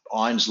 Your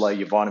iron's low,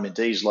 your vitamin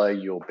D's low,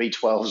 your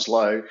B12 is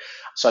low.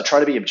 So I try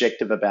to be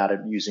objective about it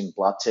using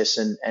blood tests,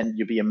 and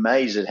you'll be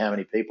amazed at how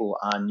many people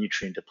are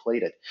nutrient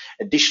depleted.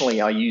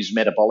 Additionally, I use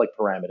metabolic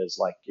parameters,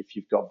 like if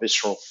you've got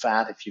visceral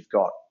fat, if you've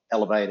got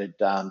elevated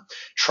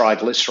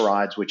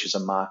triglycerides, which is a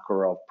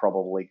marker of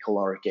probably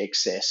caloric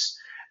excess,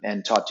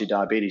 and type 2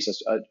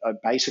 diabetes. I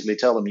basically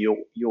tell them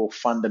you're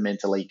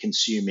fundamentally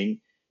consuming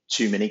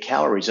too many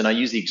calories. And I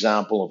use the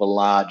example of a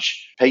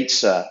large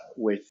pizza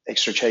with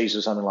extra cheese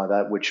or something like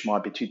that, which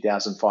might be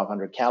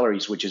 2,500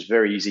 calories, which is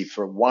very easy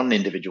for one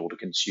individual to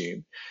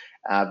consume.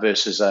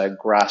 Versus a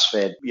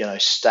grass-fed,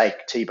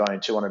 steak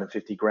T-bone,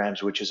 250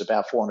 grams, which is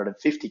about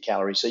 450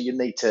 calories. So you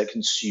need to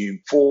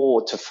consume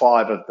 4 to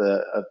 5 of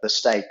the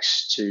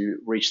steaks to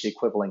reach the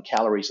equivalent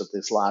calories of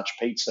this large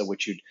pizza,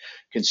 which you'd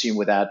consume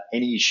without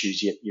any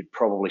issues. Yet you'd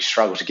probably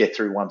struggle to get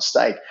through one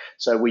steak.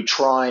 So we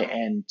try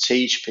and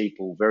teach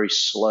people very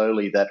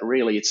slowly that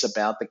really it's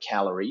about the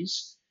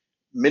calories,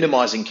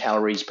 minimizing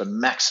calories but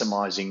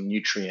maximizing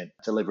nutrient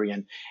delivery,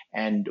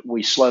 and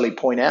we slowly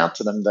point out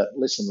to them that,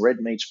 listen, red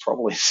meat's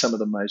probably some of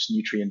the most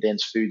nutrient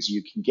dense foods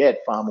you can get,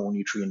 far more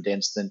nutrient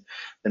dense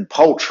than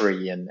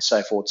poultry and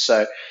so forth.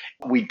 So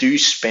we do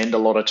spend a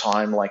lot of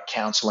time like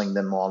counseling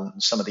them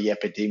on some of the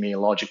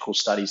epidemiological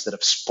studies that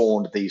have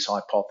spawned these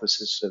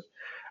hypotheses of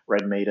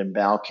red meat and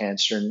bowel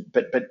cancer. And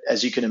but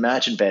as you can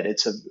imagine, Bet,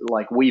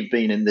 like we've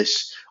been on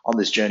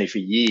this journey for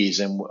years,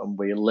 and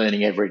we're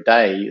learning every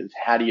day.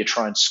 How do you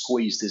try and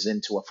squeeze this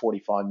into a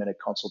 45-minute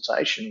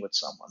consultation with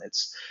someone?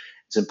 It's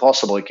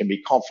impossible. It can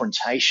be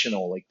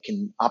confrontational. It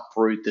can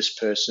uproot this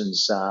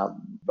person's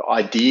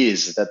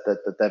ideas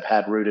that they've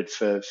had rooted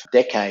for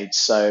decades.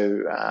 So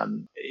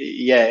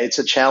yeah, it's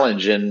a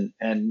challenge, and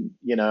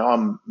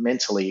I'm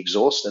mentally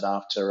exhausted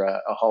after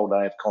a whole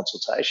day of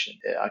consultation.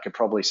 I could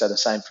probably say the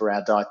same for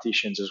our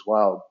dietitians as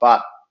well,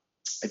 but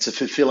it's a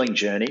fulfilling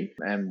journey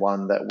and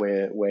one that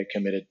we're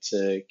committed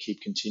to keep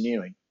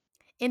continuing.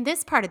 In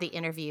this part of the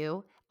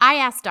interview, I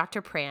asked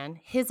Dr. Pran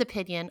his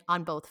opinion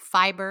on both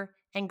fiber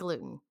and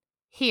gluten.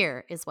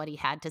 Here is what he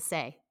had to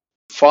say.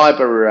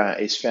 Fiber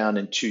is found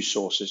in two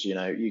sources.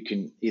 You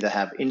can either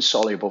have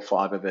insoluble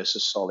fiber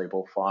versus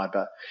soluble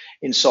fiber.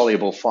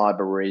 Insoluble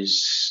fiber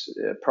is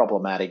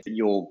problematic.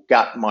 Your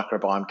gut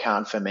microbiome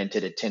can't ferment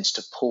it. It tends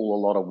to pull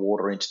a lot of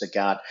water into the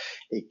gut.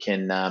 It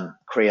can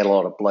create a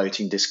lot of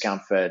bloating,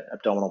 discomfort,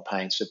 abdominal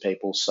pains for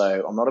people.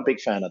 So I'm not a big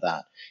fan of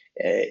that.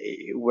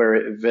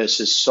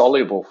 Versus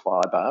soluble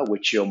fiber,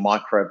 which your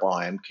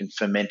microbiome can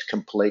ferment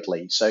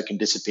completely, so it can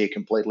disappear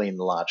completely in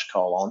the large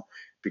colon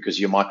because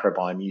your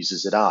microbiome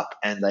uses it up,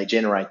 and they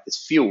generate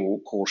this fuel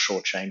called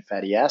short chain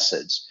fatty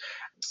acids,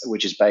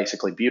 which is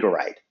basically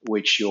butyrate,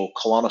 which your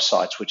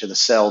colonocytes, which are the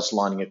cells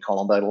lining a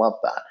colon, they love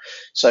that.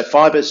 So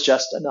fiber is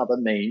just another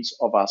means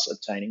of us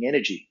obtaining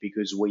energy,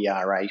 because we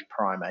are a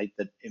primate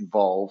that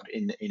evolved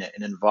in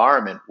an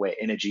environment where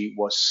energy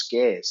was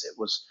scarce.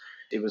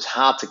 It was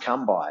hard to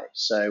come by.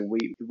 So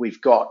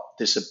we've got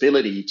this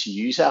ability to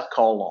use our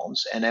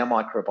colons and our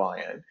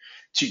microbiome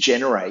to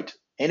generate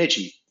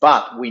energy.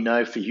 But we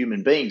know for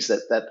human beings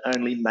that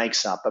only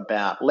makes up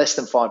about less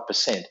than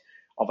 5%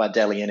 of our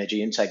daily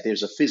energy intake.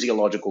 There's a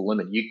physiological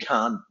limit. You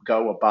can't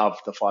go above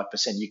the 5%.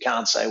 You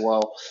can't say,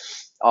 well,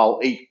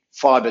 I'll eat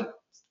fiber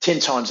 10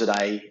 times a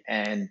day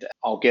and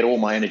I'll get all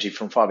my energy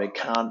from fiber. It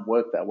can't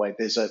work that way.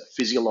 There's a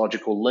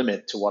physiological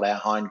limit to what our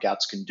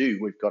hindguts can do.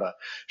 We've got a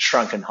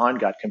shrunken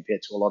hindgut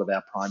compared to a lot of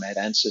our primate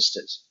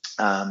ancestors.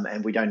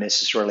 And we don't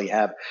necessarily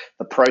have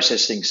the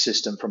processing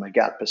system from a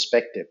gut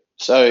perspective.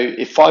 So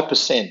if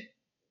 5%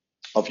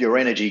 of your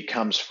energy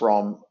comes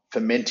from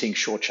fermenting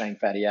short chain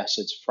fatty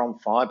acids from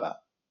fiber,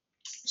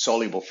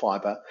 soluble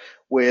fiber,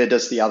 where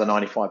does the other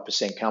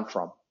 95% come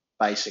from?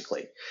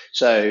 Basically.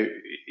 So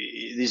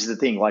this is the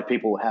thing, like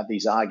people have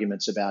these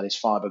arguments about, is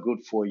fiber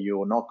good for you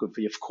or not good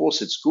for you? Of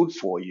course it's good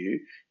for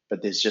you,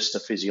 but there's just a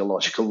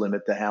physiological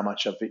limit to how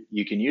much of it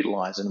you can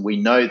utilize. And we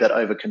know that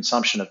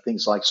overconsumption of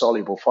things like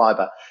soluble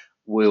fiber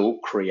will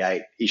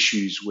create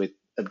issues with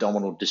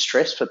abdominal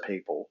distress for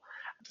people.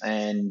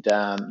 And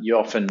you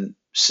often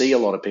see a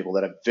lot of people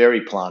that are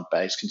very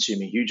plant-based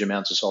consuming huge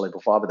amounts of soluble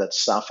fiber that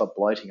suffer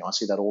bloating. I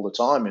see that all the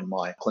time in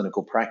my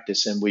clinical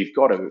practice, and we've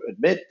got to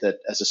admit that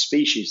as a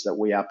species that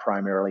we are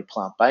primarily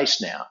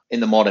plant-based now in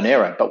the modern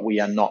era, but we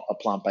are not a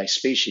plant-based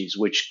species,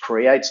 which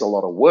creates a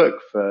lot of work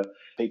for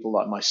people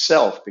like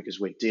myself, because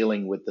we're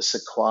dealing with the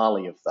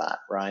sequelae of that,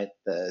 right?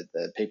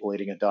 The people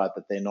eating a diet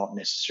that they're not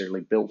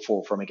necessarily built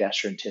for from a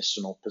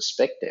gastrointestinal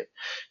perspective.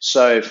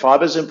 So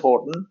fiber is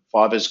important.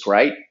 Fiber is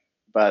great.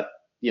 But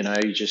you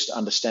just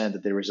understand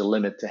that there is a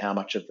limit to how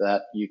much of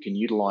that you can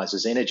utilize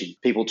as energy.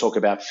 People talk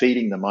about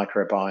feeding the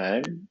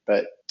microbiome,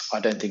 but I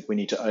don't think we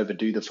need to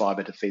overdo the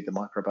fiber to feed the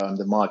microbiome.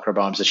 The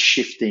microbiome's a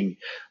shifting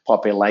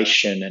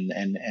population,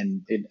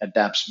 and it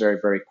adapts very,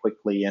 very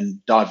quickly.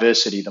 And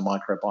diversity of the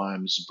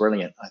microbiome is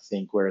brilliant, I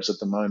think, whereas at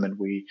the moment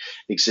we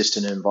exist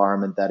in an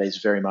environment that is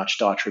very much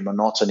dietary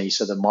monotony.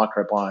 So the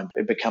microbiome,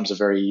 it becomes a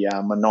very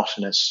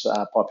monotonous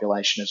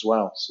population as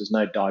well. So there's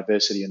no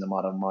diversity in the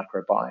modern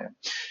microbiome.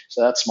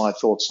 So that's my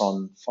thoughts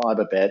on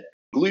fiber bed.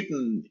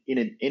 Gluten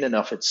in and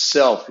of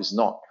itself is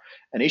not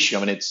an issue. I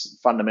mean, it's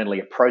fundamentally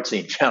a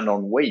protein found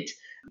on wheat.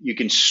 You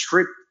can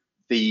strip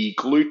the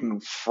gluten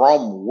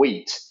from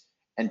wheat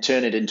and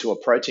turn it into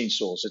a protein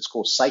source. It's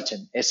called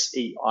seitan,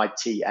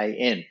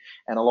 Seitan.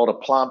 And a lot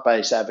of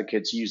plant-based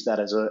advocates use that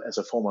as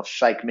a form of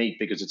fake meat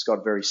because it's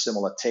got very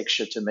similar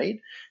texture to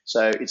meat.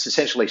 So it's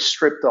essentially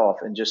stripped off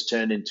and just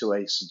turned into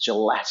a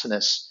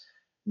gelatinous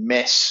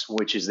mess,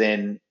 which is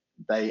then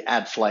they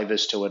add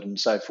flavors to it and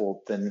so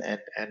forth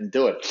and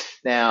do it.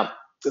 Now,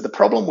 the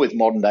problem with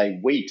modern day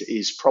wheat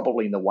is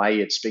probably in the way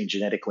it's been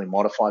genetically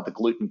modified. The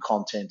gluten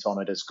content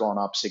on it has gone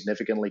up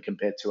significantly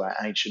compared to our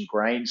ancient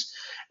grains.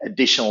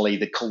 Additionally,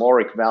 the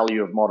caloric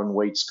value of modern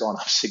wheat's gone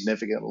up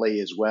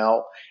significantly as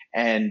well.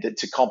 And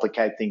to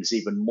complicate things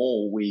even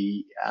more,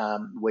 we're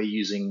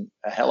using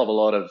a hell of a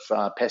lot of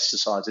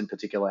pesticides in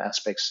particular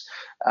aspects,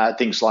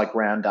 things like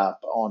Roundup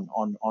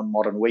on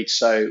modern wheat.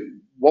 So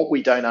what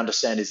we don't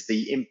understand is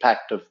the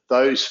impact of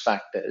those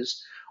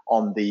factors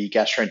on the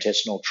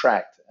gastrointestinal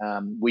tract.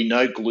 We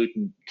know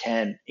gluten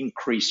can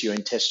increase your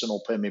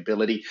intestinal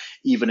permeability,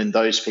 even in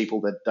those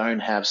people that don't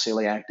have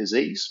celiac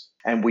disease.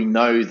 And we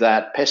know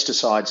that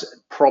pesticides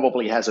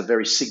probably has a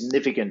very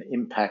significant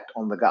impact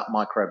on the gut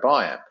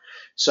microbiome.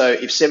 So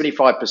if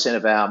 75%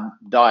 of our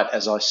diet,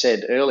 as I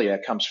said earlier,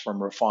 comes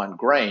from refined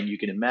grain, you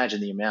can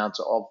imagine the amount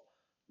of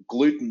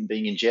gluten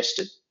being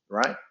ingested,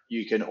 right?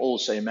 You can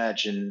also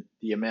imagine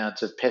the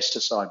amount of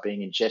pesticide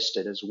being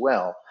ingested as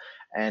well.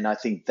 And I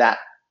think that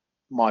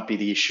might be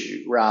the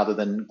issue rather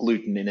than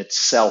gluten in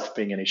itself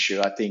being an issue.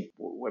 I think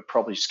we're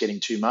probably just getting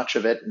too much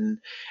of it. And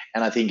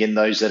I think in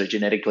those that are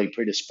genetically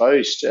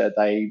predisposed,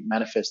 they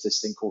manifest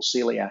this thing called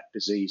celiac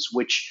disease,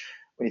 which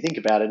when you think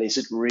about it, is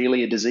it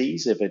really a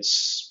disease if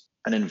it's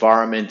an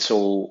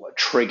environmental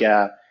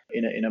trigger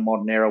in a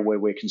modern era where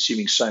we're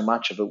consuming so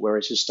much of it,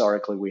 whereas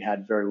historically we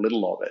had very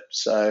little of it.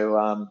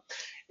 So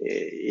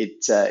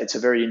it's a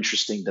very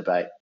interesting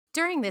debate.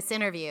 During this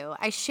interview,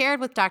 I shared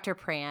with Dr.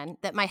 Pran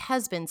that my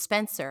husband,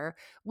 Spencer,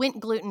 went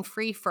gluten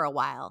free for a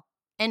while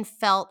and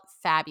felt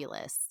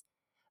fabulous.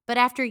 But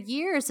after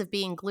years of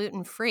being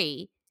gluten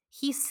free,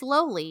 he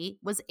slowly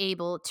was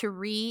able to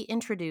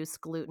reintroduce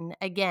gluten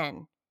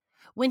again.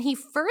 When he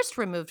first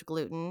removed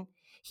gluten,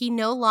 he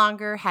no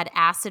longer had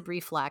acid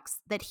reflux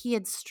that he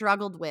had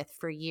struggled with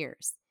for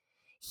years.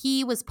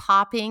 He was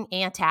popping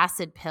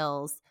antacid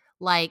pills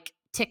like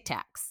Tic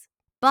Tacs.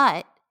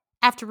 But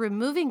after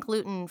removing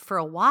gluten for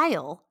a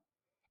while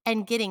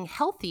and getting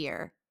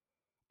healthier,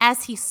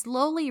 as he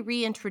slowly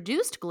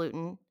reintroduced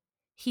gluten,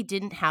 he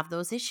didn't have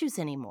those issues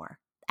anymore.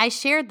 I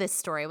shared this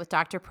story with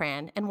Dr.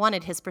 Pran and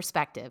wanted his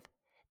perspective.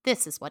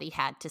 This is what he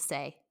had to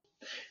say.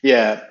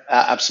 Yeah,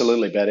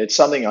 absolutely, Bet. It's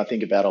something I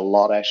think about a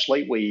lot.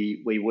 Actually,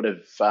 we would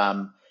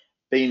have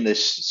been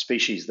this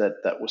species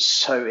that was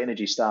so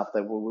energy starved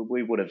that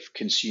we would have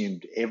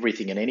consumed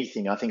everything and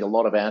anything. I think a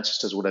lot of our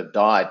ancestors would have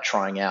died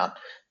trying out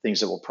things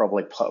that were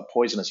probably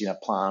poisonous,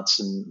 plants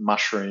and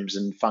mushrooms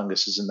and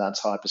funguses and that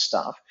type of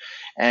stuff.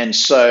 And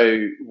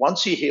so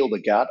once you heal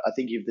the gut, I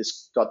think you've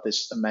got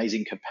this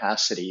amazing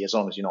capacity, as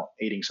long as you're not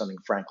eating something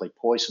frankly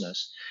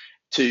poisonous,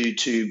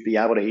 to be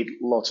able to eat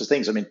lots of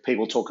things. I mean,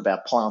 people talk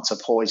about plants are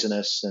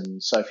poisonous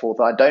and so forth.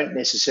 I don't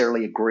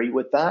necessarily agree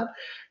with that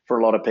for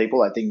a lot of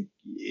people. I think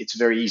it's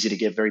very easy to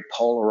get very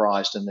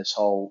polarized in this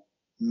whole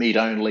meat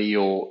only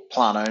or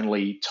plant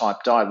only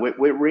type diet.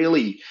 We're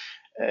really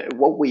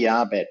what we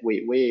are, Bet.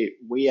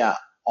 We are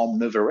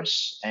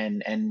omnivorous,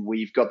 and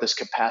we've got this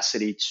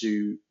capacity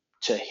to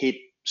hit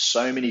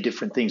so many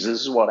different things. This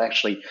is what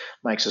actually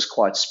makes us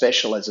quite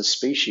special as a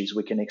species.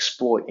 We can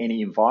exploit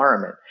any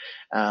environment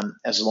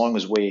as long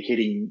as we're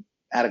hitting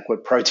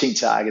adequate protein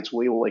targets.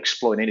 We will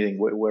exploit anything.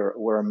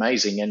 We're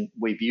amazing, and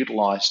we've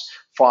utilized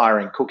fire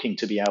and cooking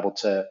to be able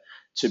to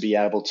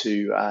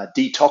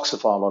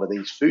detoxify a lot of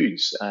these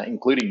foods,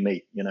 including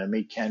meat.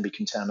 Meat can be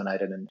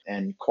contaminated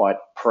and quite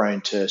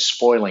prone to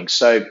spoiling.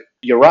 So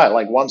you're right.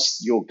 Like once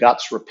your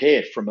gut's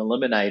repaired from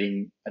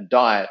eliminating a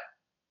diet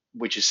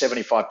which is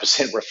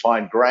 75%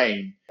 refined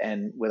grain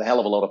and with a hell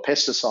of a lot of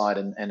pesticide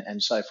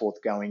and so forth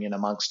going in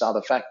amongst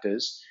other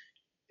factors,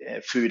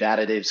 food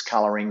additives,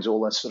 colorings,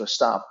 all that sort of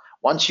stuff.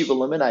 Once you've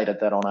eliminated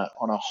that on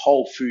a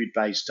whole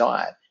food-based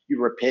diet,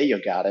 you repair your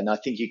gut. And I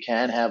think you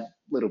can have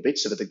little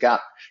bits of it. The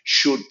gut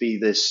should be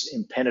this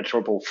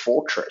impenetrable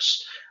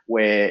fortress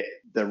where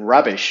the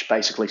rubbish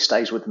basically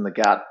stays within the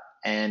gut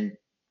and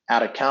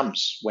out it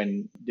comes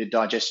when the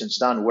digestion's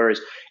done. Whereas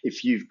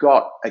if you've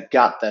got a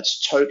gut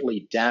that's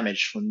totally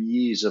damaged from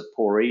years of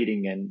poor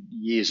eating and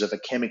years of a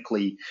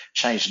chemically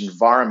changed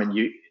environment,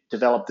 you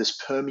develop this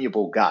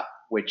permeable gut,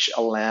 which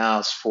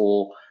allows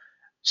for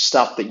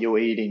stuff that you're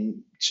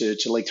eating to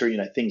leak through,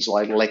 things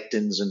like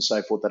lectins and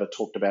so forth that are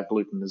talked about.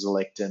 Gluten is a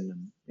lectin,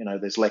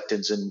 and there's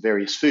lectins in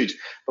various foods.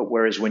 But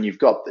whereas when you've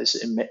got this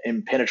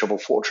impenetrable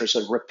fortress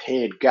of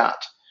repaired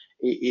gut,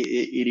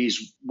 it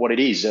is what it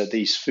is.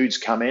 These foods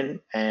come in,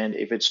 and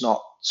if it's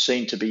not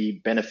seen to be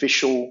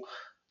beneficial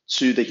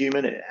to the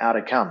human, out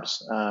it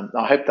comes.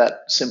 I hope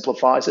that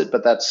simplifies it,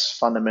 but that's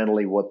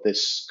fundamentally what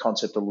this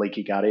concept of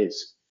leaky gut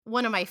is.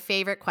 One of my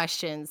favorite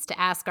questions to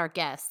ask our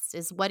guests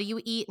is, what do you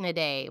eat in a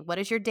day? What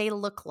does your day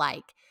look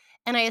like?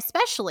 And I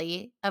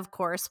especially, of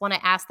course, want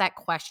to ask that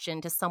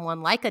question to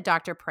someone like a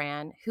Dr.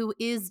 Pran who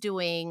is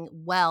doing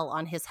well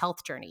on his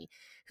health journey,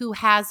 who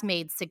has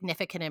made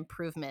significant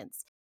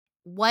improvements.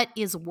 What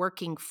is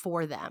working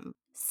for them?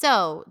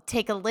 So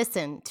take a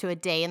listen to a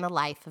day in the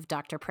life of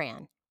Dr.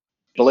 Pran.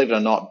 Believe it or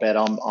not, Bet,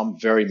 I'm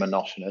very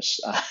monotonous.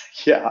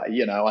 Yeah,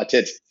 I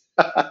tend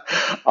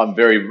I'm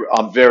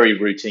very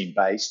routine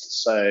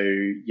based. So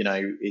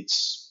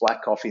it's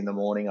black coffee in the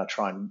morning. I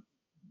try and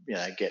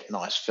get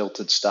nice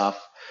filtered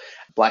stuff.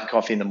 Black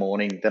coffee in the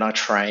morning. Then I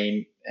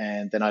train,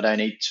 and then I don't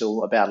eat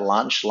till about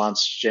lunch.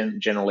 Lunch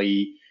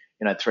generally,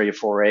 3 or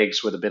 4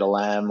 eggs with a bit of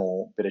lamb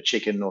or a bit of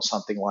chicken or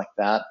something like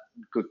that.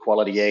 Good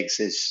quality eggs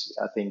is,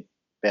 I think,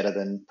 better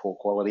than poor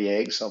quality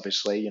eggs.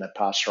 Obviously,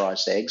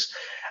 pasteurized eggs.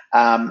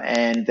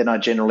 And then I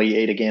generally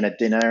eat again at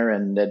dinner.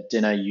 And at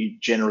dinner,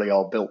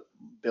 I'll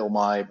build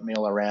my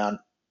meal around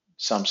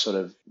some sort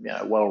of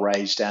well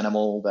raised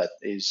animal that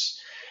is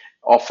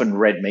often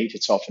red meat.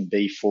 It's often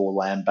beef or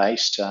lamb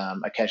based.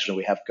 Occasionally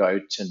we have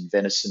goat and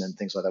venison and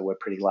things like that. We're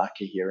pretty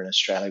lucky here in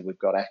Australia. We've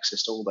got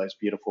access to all those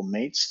beautiful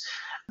meats.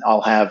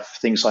 I'll have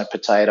things like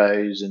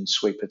potatoes and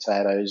sweet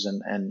potatoes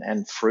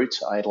and fruit.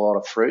 I eat a lot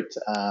of fruit,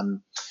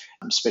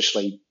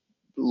 especially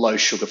low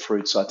sugar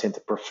fruits I tend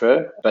to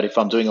prefer. But if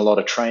I'm doing a lot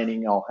of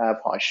training, I'll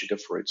have high sugar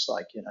fruits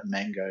like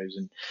mangoes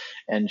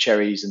and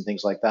cherries and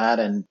things like that.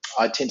 And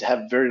I tend to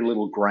have very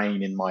little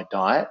grain in my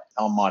diet.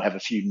 I might have a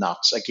few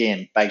nuts,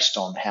 again based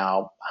on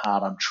how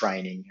hard I'm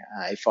training.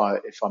 If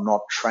I'm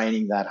not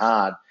training that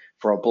hard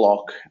for a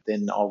block,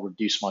 then I'll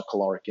reduce my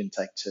caloric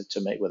intake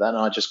to meet with that. And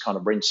I just kind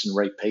of rinse and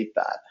repeat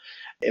that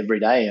every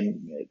day,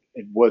 and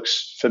it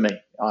works for me.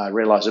 I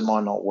realize it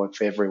might not work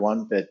for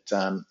everyone, but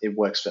it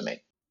works for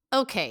me.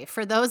 Okay,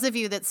 for those of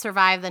you that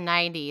survived the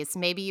 90s,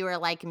 maybe you were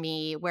like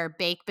me, where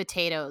baked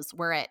potatoes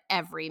were at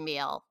every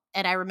meal.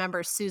 And I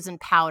remember Susan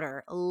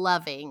Powder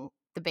loving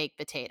the baked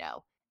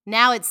potato.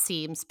 Now it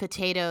seems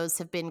potatoes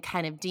have been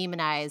kind of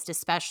demonized,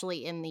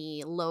 especially in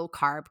the low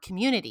carb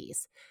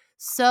communities.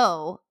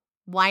 So,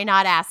 why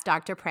not ask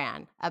Dr.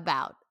 Pran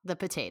about the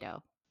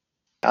potato?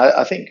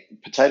 I think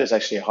potato is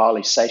actually a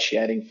highly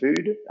satiating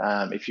food.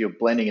 If you're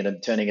blending it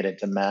and turning it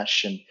into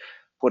mash and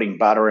putting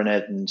butter in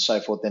it and so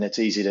forth, then it's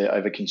easy to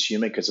overconsume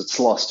it because it's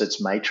lost its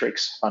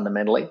matrix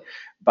fundamentally.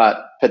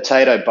 But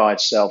potato by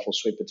itself, or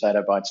sweet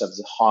potato by itself,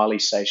 is a highly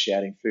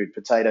satiating food.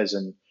 Potatoes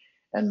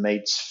and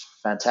meat's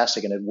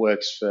fantastic, and it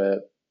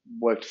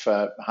worked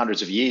for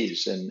hundreds of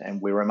years, and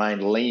we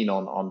remained lean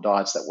on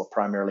diets that were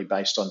primarily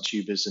based on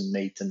tubers and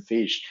meat and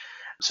fish.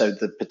 So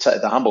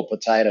the humble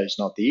potato is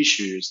not the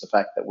issue. It's the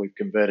fact that we've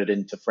converted it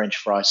into French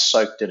fries,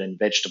 soaked it in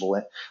vegetable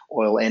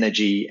oil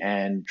energy,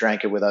 and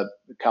drank it with a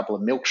couple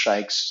of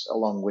milkshakes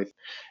along with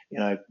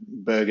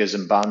burgers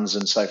and buns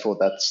and so forth.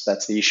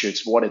 That's the issue.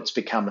 It's what it's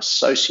become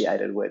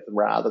associated with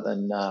rather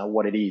than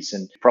what it is.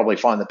 And you probably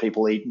find that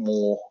people eat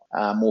more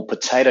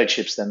potato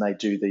chips than they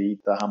do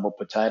the humble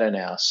potato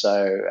now.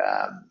 So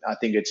I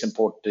think it's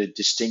important to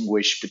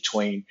distinguish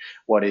between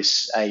what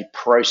is a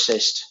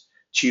processed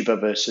tuber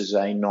versus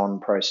a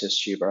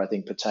non-processed tuber. I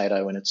think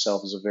potato in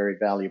itself is a very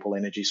valuable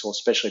energy source,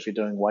 especially if you're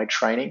doing weight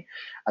training.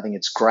 I think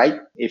it's great.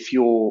 If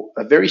you're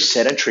a very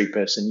sedentary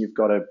person, you've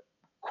got to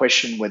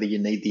question whether you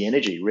need the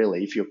energy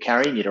really. If you're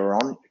carrying it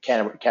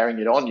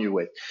on you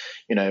with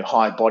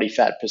high body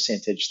fat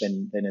percentage,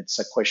 then it's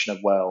a question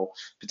of, well,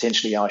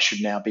 potentially I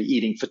should now be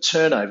eating for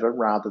turnover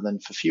rather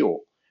than for fuel,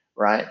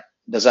 right?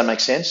 Does that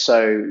make sense?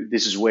 So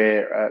this is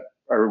where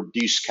a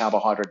reduced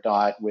carbohydrate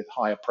diet with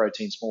higher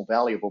protein is more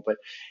valuable. But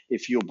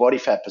if your body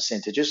fat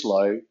percentage is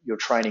low, you're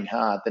training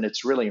hard, then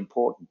it's really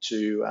important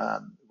to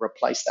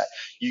replace that.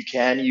 You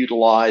can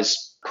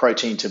utilize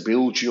protein to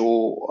build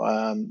your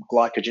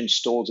glycogen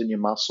stores in your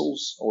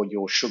muscles, or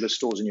your sugar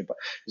stores in your body.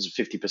 There's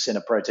 50%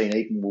 of protein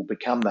eaten will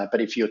become that. But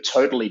if you're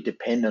totally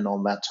dependent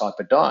on that type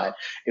of diet,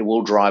 it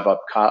will drive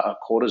up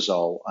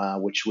cortisol,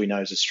 which we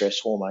know is a stress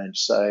hormone.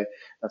 So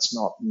that's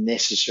not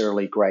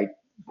necessarily great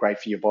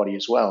for your body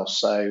as well.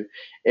 So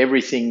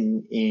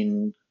everything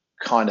in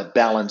kind of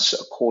balance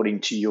according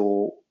to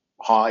your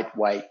height,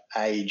 weight,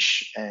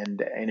 age,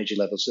 and energy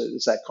levels. So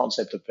it's that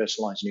concept of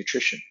personalized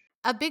nutrition.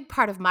 A big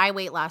part of my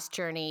weight loss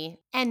journey,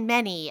 and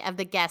many of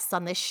the guests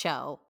on this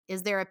show,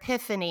 is their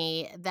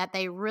epiphany that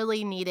they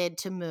really needed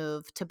to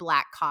move to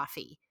black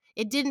coffee.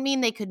 It didn't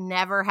mean they could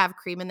never have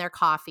cream in their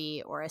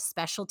coffee or a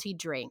specialty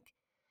drink,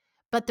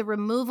 but the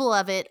removal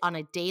of it on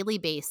a daily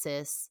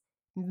basis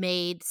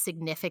made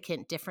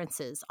significant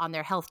differences on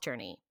their health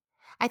journey.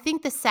 I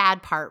think the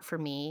sad part for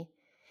me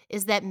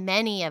is that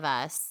many of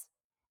us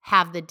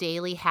have the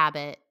daily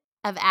habit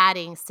of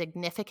adding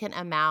significant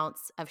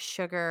amounts of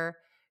sugar,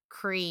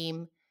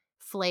 cream,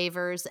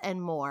 flavors,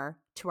 and more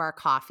to our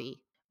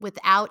coffee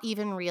without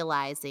even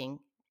realizing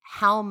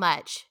how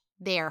much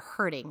they are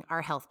hurting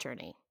our health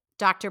journey.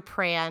 Dr.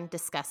 Pran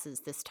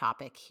discusses this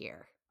topic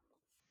here.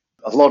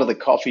 A lot of the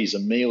coffees are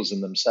meals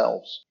in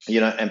themselves,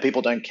 and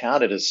people don't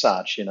count it as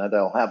such.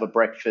 They'll have a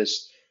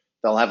breakfast,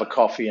 they'll have a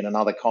coffee and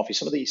another coffee.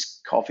 Some of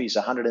these coffees are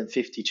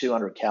 150,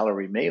 200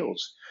 calorie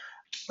meals.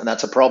 And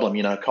that's a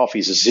problem. Coffee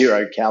is a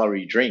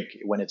 0-calorie drink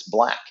when it's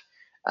black.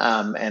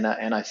 And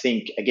I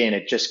think, again,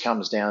 it just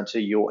comes down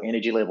to your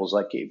energy levels.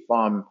 Like if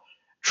I'm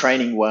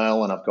training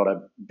well and I've got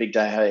a big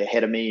day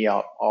ahead of me,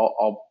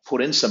 I'll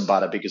put in some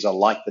butter because I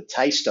like the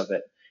taste of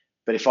it.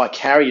 But if I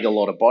carried a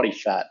lot of body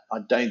fat, I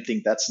don't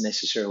think that's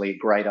necessarily a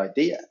great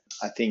idea.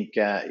 I think,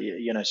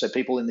 so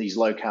people in these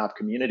low carb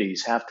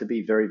communities have to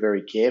be very,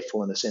 very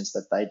careful in the sense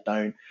that they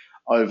don't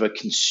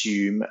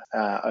overconsume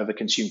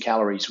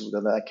calories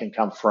that can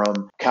come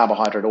from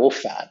carbohydrate or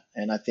fat.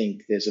 And I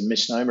think there's a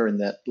misnomer in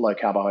that low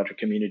carbohydrate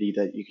community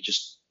that you could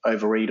just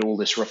overeat all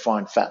this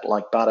refined fat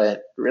like butter.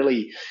 It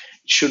really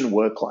shouldn't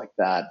work like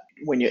that.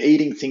 When you're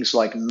eating things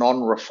like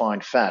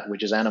non-refined fat,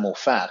 which is animal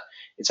fat,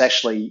 it's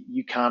actually,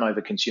 you can't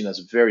overconsume. That's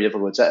very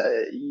difficult.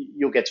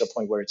 You'll get to a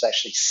point where it's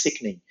actually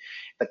sickening.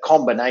 The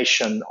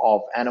combination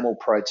of animal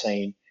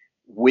protein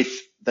with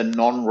the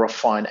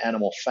non-refined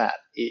animal fat,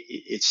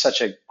 it's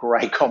such a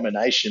great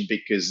combination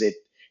because it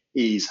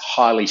is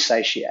highly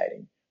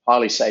satiating.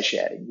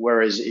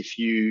 Whereas if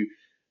you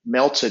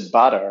melted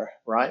butter,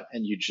 right,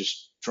 and you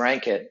just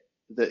drank it,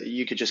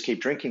 you could just keep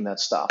drinking that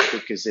stuff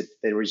because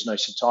there is no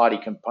satiety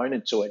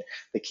component to it.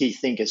 The key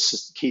thing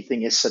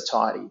is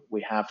satiety.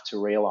 We have to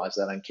realize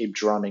that and keep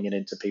drumming it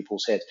into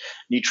people's heads.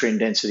 Nutrient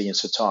density and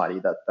satiety,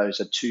 that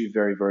those are two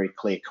very, very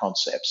clear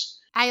concepts.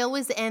 I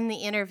always end the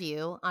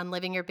interview on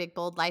Living Your Big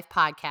Bold Life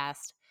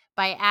podcast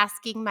by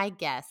asking my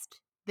guest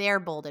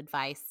their bold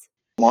advice.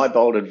 My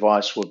bold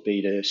advice would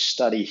be to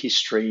study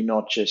history,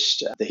 not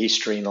just the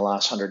history in the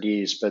last 100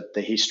 years, but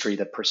the history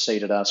that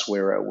preceded us.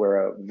 We're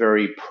a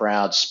very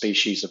proud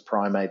species of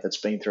primate that's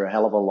been through a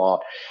hell of a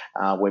lot.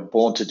 We're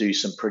born to do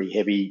some pretty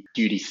heavy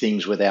duty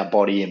things with our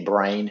body and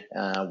brain.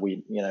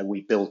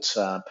 We built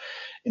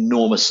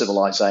enormous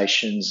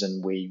civilizations,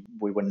 and we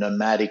were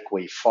nomadic.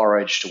 We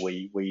foraged.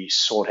 We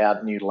sought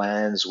out new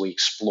lands. We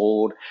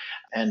explored.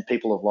 And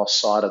people have lost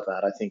sight of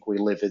that. I think we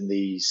live in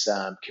these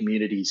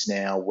communities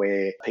now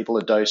where people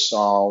are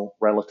docile,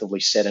 relatively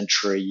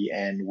sedentary,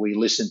 and we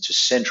listen to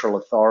central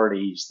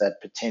authorities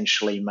that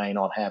potentially may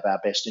not have our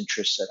best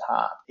interests at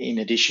heart. In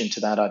addition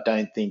to that, I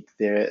don't think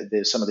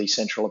there's some of these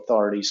central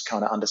authorities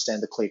kind of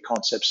understand the clear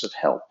concepts of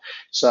health.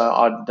 So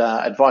I'd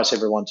advise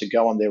everyone to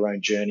go on their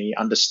own journey,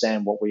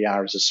 understand what we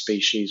are as a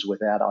species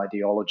without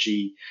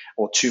ideology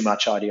or too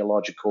much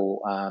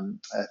ideological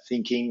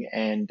thinking,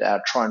 and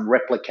try and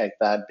replicate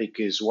that,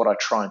 because what I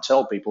try and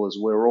tell people is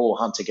we're all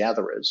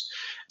hunter-gatherers,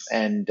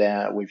 and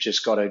we've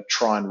just got to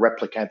try and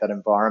replicate that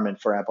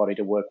environment for our body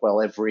to work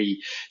well. Every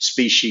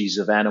species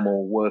of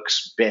animal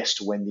works best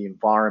when the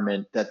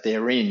environment that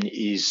they're in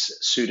is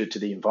suited to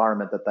the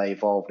environment that they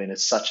evolved in.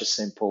 It's such a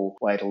simple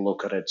way to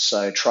look at it.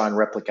 So try and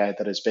replicate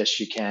that as best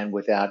you can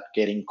without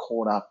getting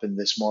caught up in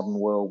this modern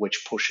world,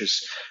 which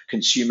pushes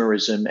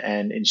consumerism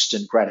and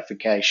instant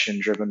gratification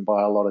driven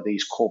by a lot of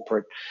these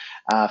corporate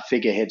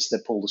figureheads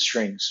that pull the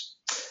strings.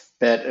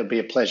 But it'll be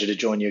a pleasure to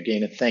join you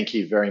again, and thank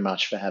you very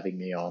much for having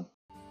me on.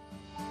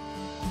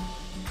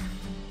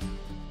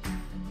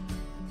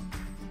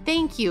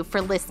 Thank you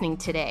for listening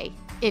today.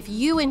 If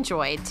you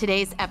enjoyed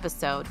today's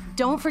episode,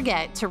 don't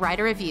forget to write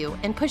a review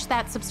and push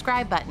that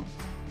subscribe button.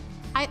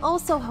 I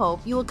also hope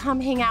you will come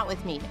hang out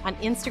with me on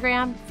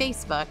Instagram,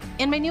 Facebook,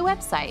 and my new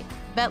website,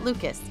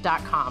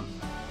 betlucas.com.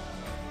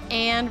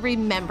 And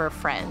remember,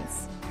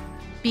 friends,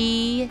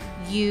 be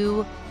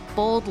you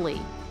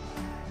boldly.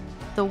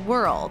 The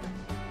world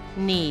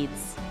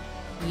needs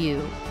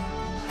you.